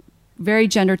were very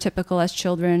gender typical as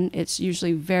children, it's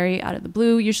usually very out of the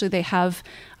blue. Usually they have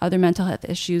other mental health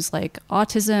issues like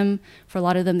autism. For a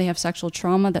lot of them, they have sexual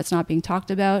trauma that's not being talked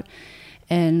about.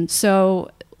 And so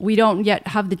we don't yet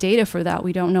have the data for that.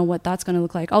 We don't know what that's going to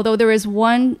look like. Although there is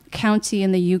one county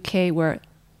in the UK where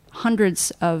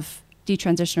hundreds of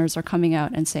detransitioners are coming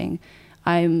out and saying,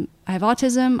 I have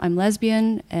autism, I'm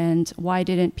lesbian, and why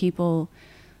didn't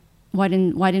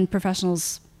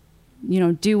professionals,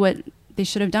 do what they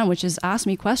should have done, which is ask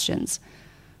me questions.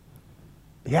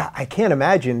 Yeah, I can't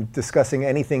imagine discussing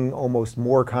anything almost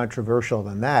more controversial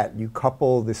than that. You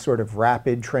couple this sort of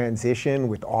rapid transition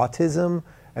with autism,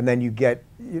 and then you get,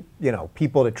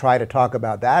 people to try to talk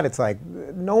about that. It's like,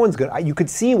 no one's going to, you could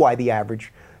see why the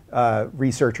average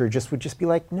researcher would just be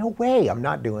like, no way, I'm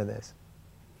not doing this.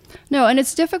 No, and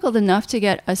it's difficult enough to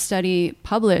get a study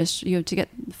published. You have to get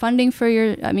funding for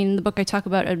in the book I talk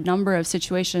about a number of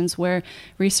situations where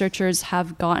researchers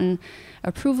have gotten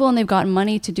approval and they've gotten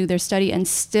money to do their study, and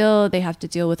still they have to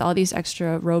deal with all these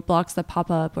extra roadblocks that pop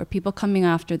up, or people coming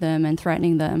after them and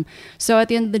threatening them. So at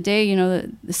the end of the day,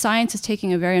 the science is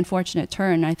taking a very unfortunate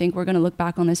turn. I think we're going to look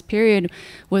back on this period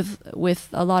with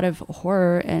a lot of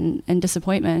horror and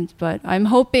disappointment, but I'm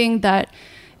hoping that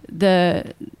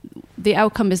the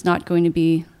outcome is not going to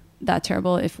be that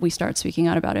terrible if we start speaking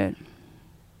out about it.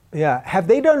 Yeah. Have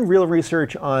they done real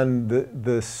research on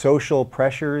the social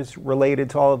pressures related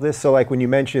to all of this? So like when you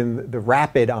mentioned the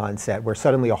rapid onset, where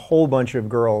suddenly a whole bunch of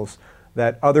girls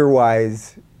that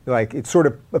otherwise, like it sort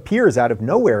of appears out of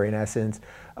nowhere in essence,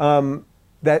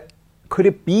 that could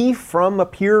it be from a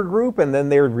peer group and then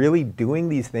they're really doing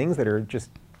these things that are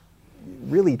just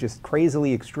really just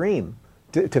crazily extreme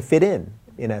to fit in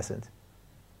essence?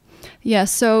 Yeah,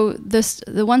 so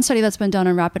the one study that's been done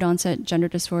on rapid onset gender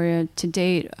dysphoria to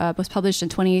date was published in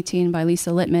 2018 by Lisa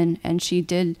Littman, and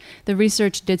the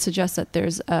research did suggest that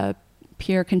there's a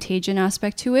peer contagion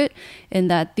aspect to it, in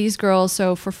that these girls,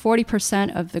 so for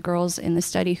 40% of the girls in the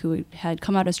study who had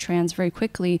come out as trans very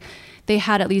quickly, they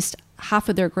had at least half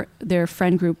of their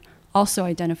friend group also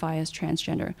identify as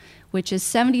transgender, which is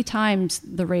 70 times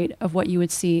the rate of what you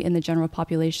would see in the general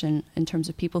population in terms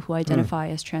of people who identify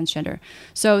as transgender.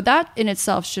 So that in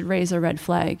itself should raise a red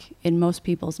flag in most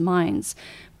people's minds.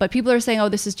 But people are saying, oh,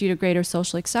 this is due to greater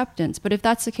social acceptance. But if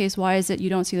that's the case, why is it you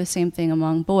don't see the same thing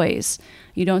among boys?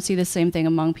 You don't see the same thing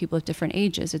among people of different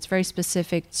ages. It's very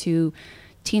specific to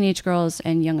teenage girls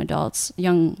and young adults,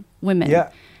 young women.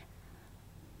 Yeah.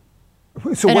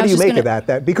 So what do you make of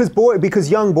that? Because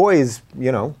young boys,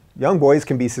 young boys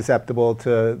can be susceptible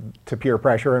to peer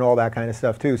pressure and all that kind of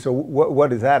stuff too. So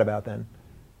what is that about then?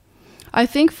 I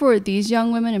think for these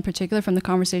young women in particular, from the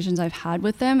conversations I've had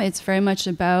with them, it's very much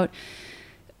about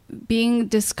feeling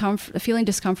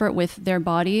discomfort with their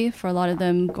body. For a lot of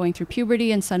them, going through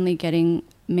puberty and suddenly getting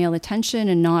male attention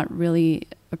and not really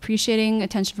appreciating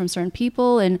attention from certain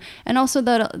people, and also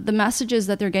that the messages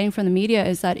that they're getting from the media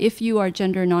is that if you are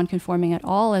gender nonconforming at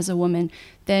all as a woman,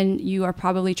 then you are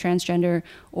probably transgender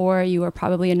or you are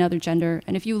probably another gender.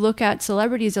 And if you look at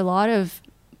celebrities, a lot of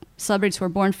celebrities who are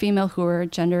born female who are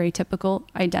gender atypical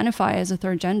identify as a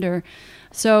third gender.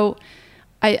 So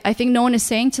I think no one is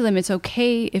saying to them it's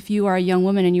okay if you are a young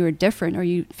woman and you are different or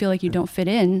you feel like you don't fit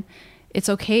in. It's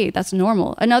okay. That's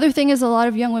normal. Another thing is a lot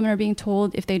of young women are being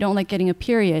told if they don't like getting a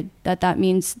period, that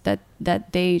means that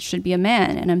they should be a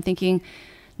man. And I'm thinking,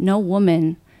 no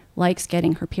woman likes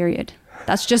getting her period.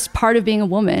 That's just part of being a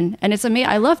woman. And it's amazing.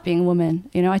 I love being a woman.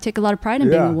 I take a lot of pride in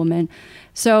being a woman.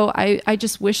 So I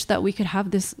just wish that we could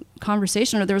have this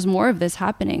conversation, or there was more of this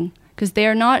happening, because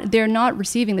they're not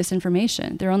receiving this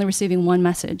information. They're only receiving one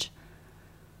message.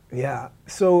 Yeah,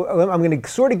 so I'm going to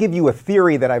sort of give you a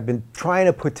theory that I've been trying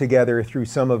to put together through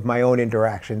some of my own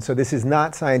interactions. So this is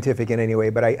not scientific in any way,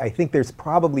 but I think there's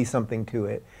probably something to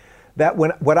it. that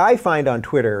what I find on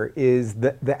Twitter is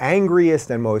the angriest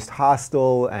and most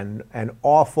hostile and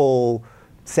awful,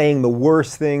 saying the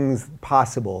worst things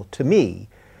possible to me.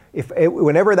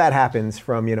 Whenever that happens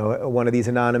from one of these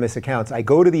anonymous accounts, I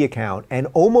go to the account and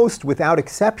almost without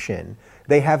exception,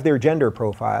 they have their gender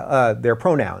profile, their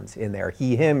pronouns in there: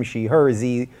 he, him, she, her,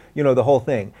 z, the whole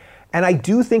thing. And I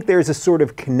do think there's a sort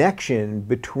of connection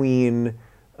between,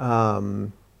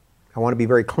 I want to be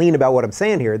very clean about what I'm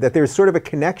saying here, that there's sort of a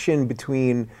connection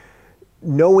between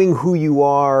knowing who you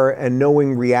are and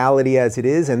knowing reality as it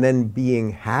is, and then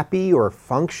being happy or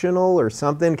functional or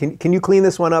something. Can you clean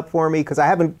this one up for me? Because I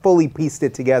haven't fully pieced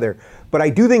it together. But I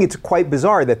do think it's quite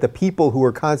bizarre that the people who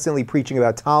are constantly preaching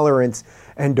about tolerance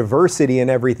and diversity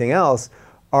and everything else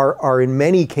are in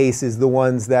many cases the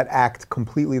ones that act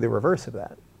completely the reverse of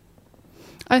that.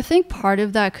 I think part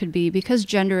of that could be because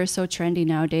gender is so trendy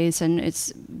nowadays, and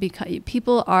it's because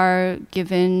people are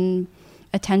given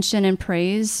attention and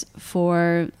praise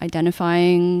for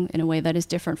identifying in a way that is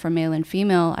different from male and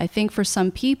female. I think for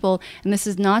some people, and this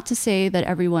is not to say that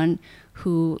everyone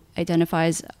who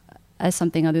identifies as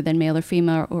something other than male or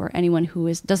female, or anyone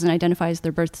who doesn't identify as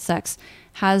their birth sex,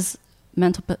 has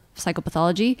mental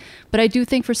psychopathology, but I do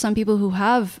think for some people who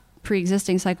have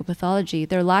pre-existing psychopathology,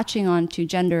 they're latching on to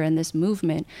gender and this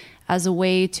movement as a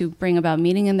way to bring about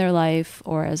meaning in their life,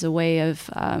 or as a way of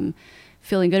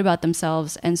feeling good about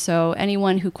themselves. And so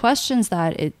anyone who questions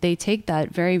that, they take that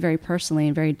very, very personally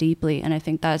and very deeply. And I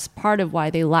think that's part of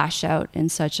why they lash out in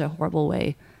such a horrible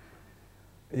way.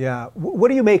 Yeah. What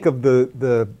do you make of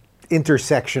the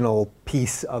intersectional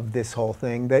piece of this whole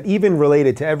thing, that even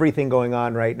related to everything going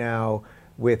on right now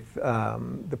with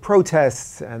the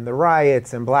protests and the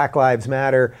riots and Black Lives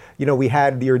Matter? We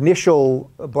had the initial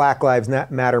Black Lives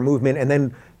Matter movement, and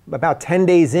then about 10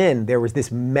 days in, there was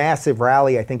this massive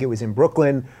rally, I think it was in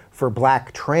Brooklyn, for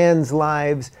Black trans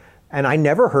lives. And I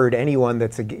never heard anyone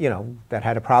that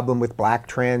had a problem with Black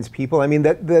trans people. I mean,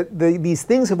 these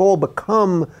things have all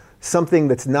become something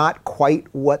that's not quite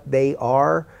what they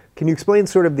are. Can you explain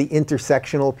sort of the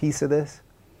intersectional piece of this?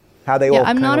 How they all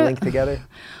kind of link together?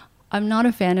 I'm not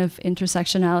a fan of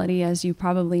intersectionality, as you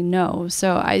probably know.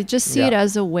 So I just see it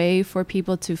as a way for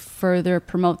people to further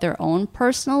promote their own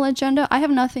personal agenda. I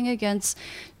have nothing against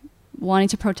wanting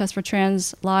to protest for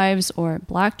trans lives or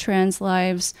Black trans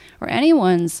lives or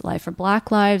anyone's life or Black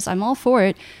lives. I'm all for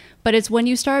it. But it's when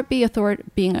you start being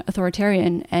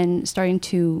authoritarian and starting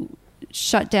to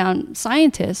shut down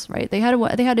scientists, right? They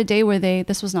had a day where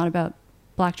this was not about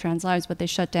Black trans lives, but they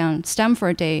shut down STEM for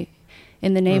a day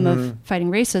in the name of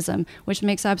fighting racism, which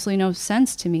makes absolutely no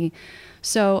sense to me.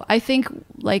 So I think,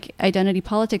 like identity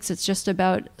politics, it's just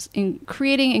about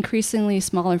creating increasingly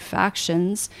smaller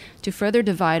factions to further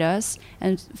divide us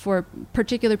and for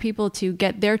particular people to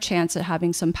get their chance at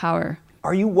having some power.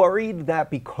 Are you worried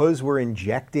that because we're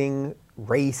injecting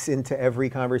race into every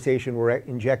conversation, we're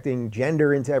injecting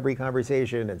gender into every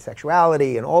conversation, and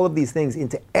sexuality and all of these things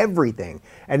into everything,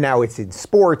 and now it's in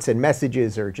sports and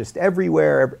messages are just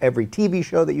everywhere, every TV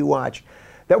show that you watch,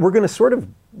 that we're going to sort of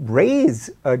raise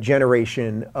a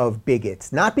generation of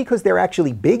bigots, not because they're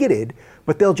actually bigoted,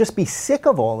 but they'll just be sick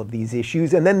of all of these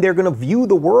issues, and then they're going to view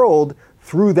the world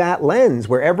through that lens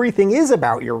where everything is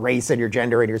about your race and your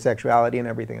gender and your sexuality and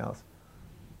everything else?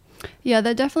 Yeah,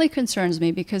 that definitely concerns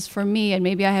me, because for me, and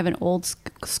maybe I have an old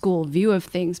school view of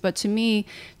things, but to me,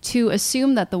 to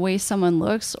assume that the way someone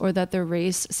looks or that their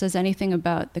race says anything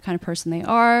about the kind of person they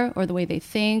are or the way they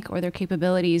think or their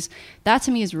capabilities, that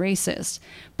to me is racist.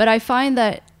 But I find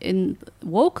that in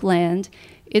woke land,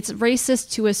 it's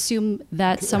racist to assume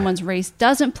that someone's race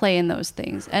doesn't play in those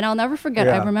things. And I'll never forget,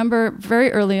 I remember very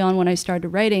early on when I started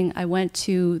writing, I went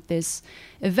to this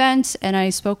event and I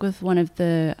spoke with one of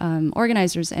the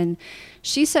organizers, and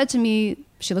she said to me,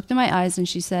 she looked in my eyes and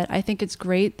she said, "I think it's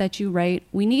great that you write.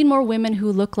 We need more women who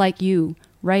look like you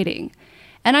writing."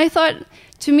 And I thought,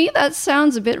 to me, that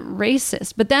sounds a bit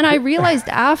racist. But then I realized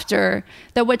after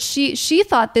that what she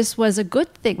thought this was a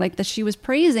good thing, like that she was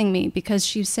praising me because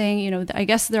she's saying, I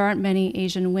guess there aren't many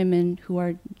Asian women who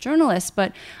are journalists,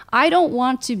 but I don't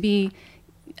want to be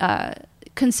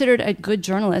considered a good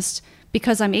journalist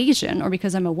because I'm Asian or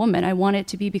because I'm a woman. I want it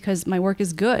to be because my work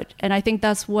is good. And I think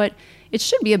that's what it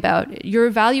should be about. Your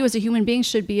value as a human being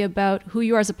should be about who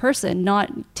you are as a person,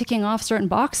 not ticking off certain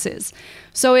boxes.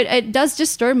 So it does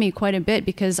disturb me quite a bit,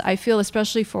 because I feel,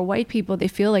 especially for white people, they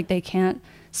feel like they can't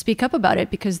speak up about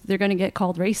it because they're going to get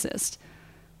called racist.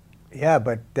 Yeah,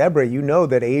 but Debra, you know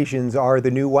that Asians are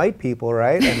the new white people,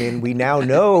 right? I mean, we now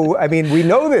know, we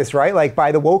know this, right? Like,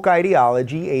 by the woke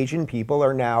ideology, Asian people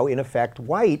are now in effect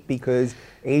white, because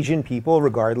Asian people,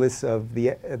 regardless of the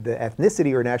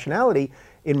ethnicity or nationality,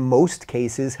 in most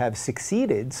cases have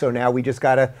succeeded. So now we just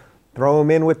got to throw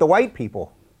them in with the white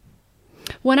people.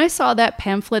 When I saw that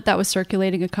pamphlet that was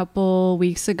circulating a couple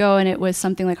weeks ago, and it was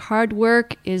something like hard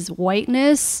work is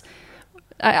whiteness,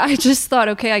 I just thought,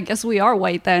 okay, I guess we are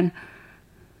white then.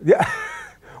 Yeah.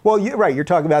 Well, right. You're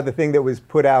talking about the thing that was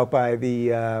put out by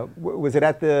the, was it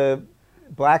at the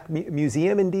Black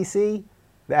Museum in D.C.?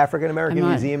 The African American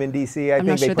Museum in D.C.? I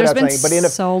think they put out something. But in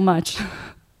so much.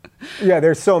 Yeah,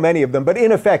 there's so many of them. But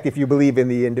in effect, if you believe in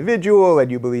the individual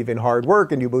and you believe in hard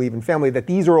work and you believe in family, that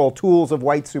these are all tools of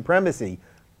white supremacy.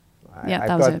 Yeah,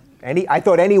 that was it. I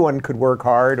thought anyone could work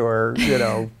hard or,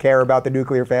 care about the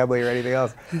nuclear family or anything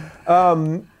else.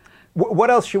 What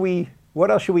else should we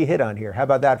hit on here? How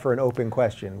about that for an open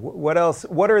question? What else?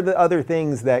 What are the other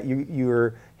things that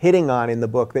you're hitting on in the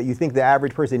book that you think the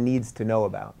average person needs to know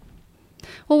about?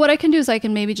 Well, what I can do is I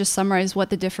can maybe just summarize what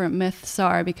the different myths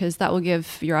are, because that will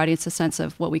give your audience a sense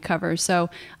of what we cover. So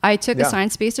I took a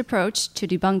science-based approach to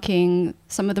debunking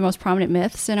some of the most prominent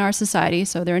myths in our society.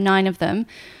 So there are 9 of them.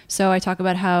 So I talk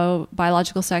about how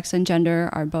biological sex and gender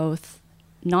are both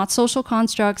not social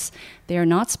constructs. They are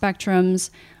not spectrums.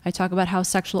 I talk about how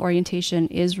sexual orientation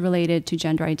is related to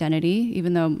gender identity,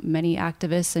 even though many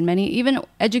activists and many even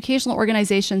educational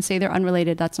organizations say they're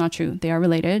unrelated. That's not true. They are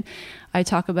related. I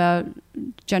talk about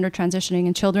gender transitioning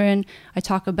in children. I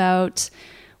talk about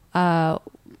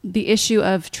the issue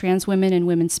of trans women in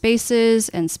women's spaces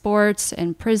and sports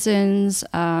and prisons.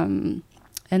 And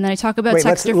then I talk about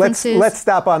sex differences. Let's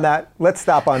stop on that. Let's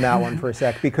stop on that one for a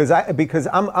sec, because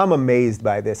I'm amazed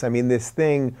by this. I mean, this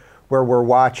thing where we're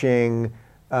watching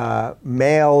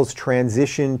males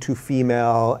transition to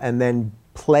female and then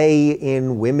play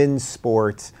in women's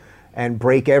sports and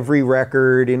break every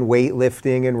record in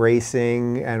weightlifting and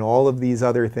racing and all of these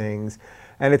other things.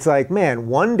 And it's like, man,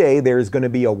 one day there's going to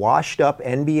be a washed up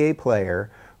NBA player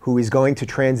who is going to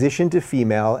transition to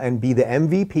female and be the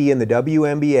MVP in the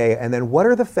WNBA. And then what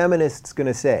are the feminists going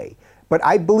to say? But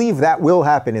I believe that will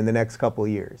happen in the next couple of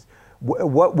years.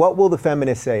 What will the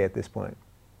feminists say at this point?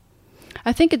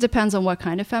 I think it depends on what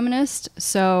kind of feminist.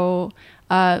 So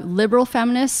liberal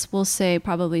feminists will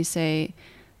probably say,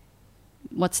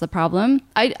 what's the problem?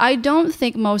 I don't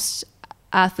think most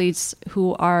athletes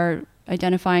who are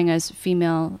identifying as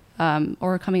female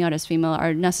or coming out as female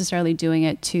are necessarily doing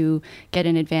it to get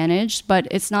an advantage, but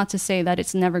it's not to say that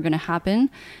it's never going to happen.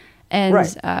 And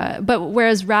right. But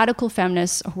whereas radical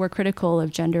feminists who are critical of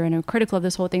gender and are critical of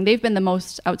this whole thing, they've been the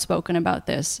most outspoken about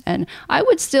this. And I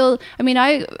would still,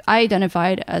 I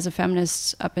identified as a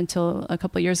feminist up until a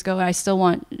couple of years ago. I still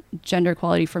want gender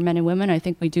equality for men and women. I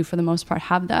think we do, for the most part,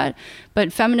 have that.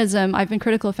 But feminism, I've been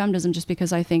critical of feminism just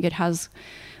because I think it has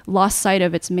lost sight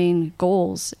of its main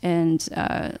goals. And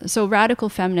so radical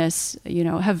feminists,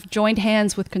 have joined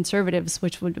hands with conservatives,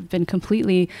 which would have been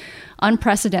completely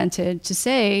unprecedented, to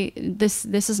say this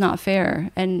is not fair.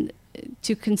 And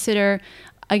to consider,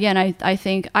 again, I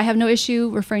think I have no issue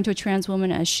referring to a trans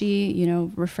woman as she,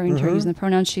 referring to her using the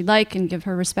pronouns she'd like, and give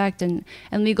her respect and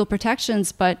legal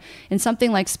protections. But in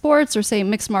something like sports, or say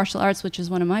mixed martial arts, which is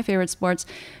one of my favorite sports,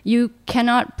 you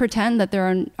cannot pretend that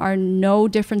there are no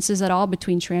differences at all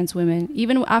between trans women,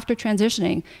 even after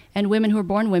transitioning, and women who are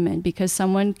born women, because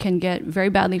someone can get very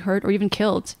badly hurt or even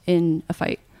killed in a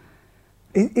fight.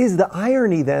 Is the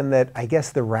irony then that I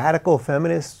guess the radical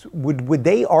feminists, would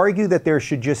they argue that there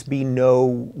should just be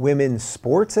no women's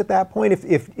sports at that point?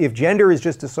 If gender is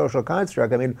just a social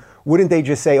construct, wouldn't they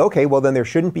just say, okay, well then there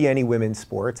shouldn't be any women's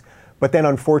sports? But then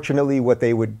unfortunately what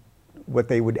they would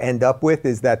end up with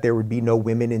is that there would be no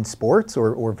women in sports,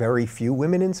 or very few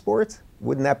women in sports?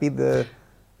 Wouldn't that be the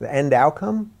end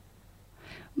outcome?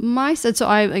 My sense, so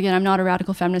I'm not a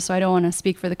radical feminist, so I don't want to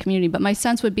speak for the community, but my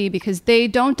sense would be, because they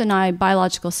don't deny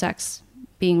biological sex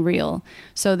being real.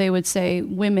 So they would say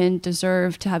women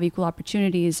deserve to have equal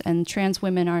opportunities, and trans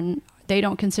women they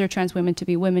don't consider trans women to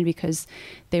be women because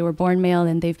they were born male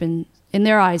and they've been, in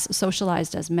their eyes,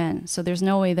 socialized as men. So there's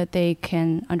no way that they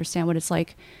can understand what it's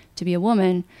like to be a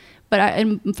woman.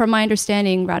 But from my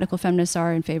understanding, radical feminists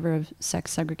are in favor of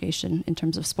sex segregation in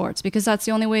terms of sports, because that's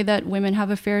the only way that women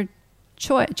have a fair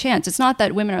chance. It's not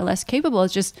that women are less capable.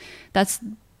 It's just that's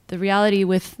the reality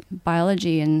with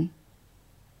biology and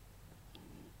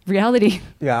reality.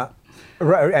 Yeah,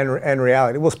 and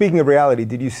reality. Well, speaking of reality,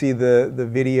 did you see the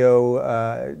video?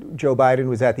 Joe Biden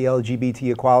was at the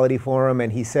LGBT Equality Forum,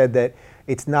 and he said that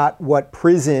it's not what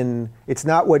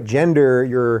gender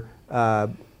your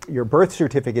birth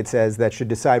certificate says that should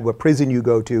decide what prison you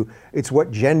go to. It's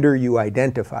what gender you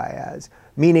identify as,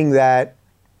 meaning that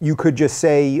you could just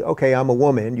say, okay, I'm a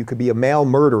woman. You could be a male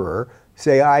murderer,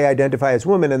 say, I identify as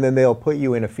woman, and then they'll put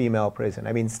you in a female prison.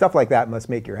 I mean, stuff like that must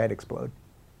make your head explode.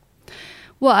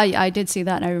 Well, I did see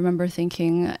that, and I remember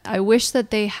thinking, I wish that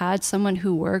they had someone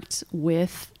who worked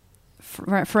with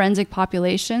forensic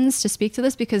populations to speak to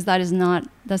this, because that's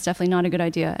definitely not a good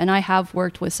idea. And I have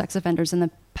worked with sex offenders in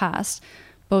the past,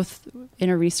 both in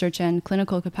a research and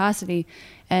clinical capacity.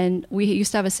 And we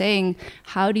used to have a saying,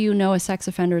 how do you know a sex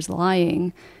offender is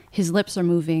lying? His lips are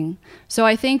moving. So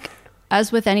I think,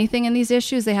 as with anything in these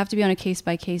issues, they have to be on a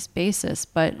case-by-case basis.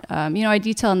 But, I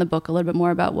detail in the book a little bit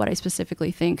more about what I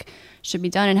specifically think should be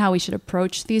done and how we should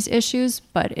approach these issues.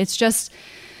 But it's just,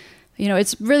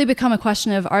 it's really become a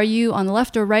question of, are you on the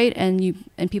left or right? And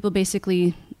people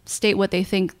basically state what they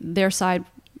think their side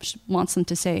wants them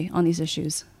to say on these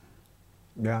issues.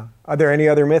 Yeah. Are there any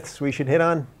other myths we should hit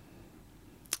on?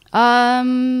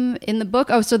 In the book,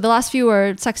 so the last few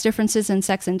are sex differences in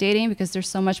sex and dating, because there's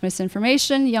so much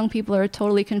misinformation. Young people are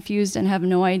totally confused and have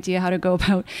no idea how to go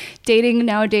about dating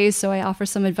nowadays. So I offer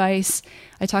some advice.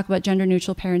 I talk about gender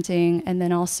neutral parenting, and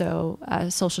then also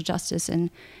social justice in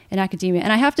academia.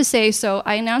 And I have to say, so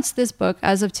I announced this book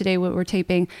as of today, what we're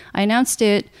taping. I announced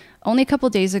it only a couple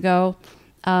days ago.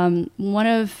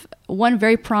 One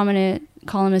very prominent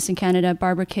columnist in Canada,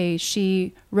 Barbara Kay,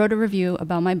 she wrote a review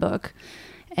about my book.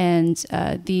 And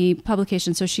the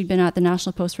publication, so she'd been at the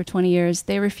National Post for 20 years,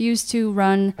 they refused to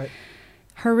run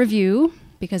her review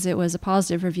because it was a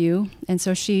positive review. And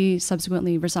so she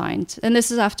subsequently resigned. And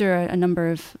this is after a number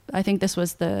of, I think this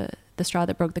was the straw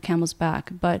that broke the camel's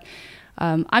back. But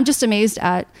I'm just amazed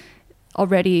at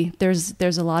already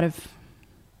there's a lot of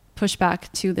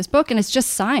pushback to this book, and it's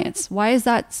just science. Why is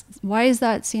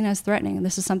that seen as threatening? And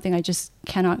this is something I just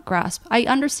cannot grasp. I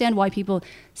understand why people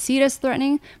see it as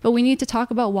threatening, but we need to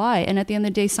talk about why. And at the end of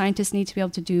the day, scientists need to be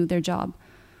able to do their job.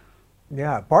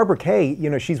 Yeah, Barbara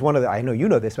Kay, she's one of the, I know you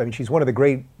know this, I mean, she's one of the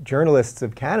great journalists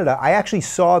of Canada. I actually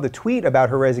saw the tweet about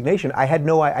her resignation. I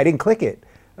didn't click it.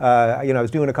 I was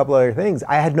doing a couple other things.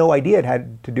 I had no idea it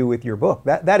had to do with your book.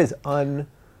 That is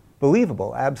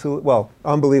unbelievable. Absolutely. Well,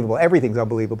 unbelievable. Everything's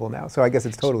unbelievable now. So I guess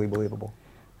it's totally believable.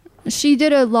 She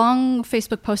did a long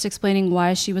Facebook post explaining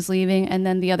why she was leaving, and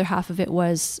then the other half of it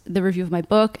was the review of my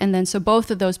book. And then so both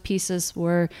of those pieces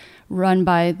were run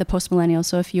by the Post Millennials.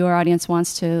 So if your audience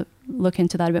wants to look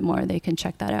into that a bit more, they can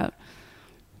check that out.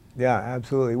 Yeah,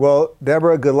 absolutely. Well,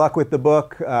 Debra, good luck with the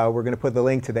book. We're going to put the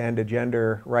link to the End of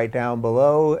Gender right down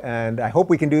below. And I hope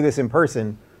we can do this in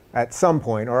person at some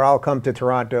point, or I'll come to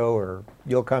Toronto, or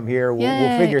you'll come here.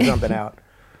 We'll figure something out.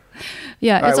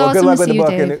 Yeah, all it's right, well, awesome good luck to with see the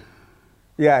book. you, Dave.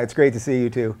 Yeah, it's great to see you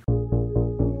too.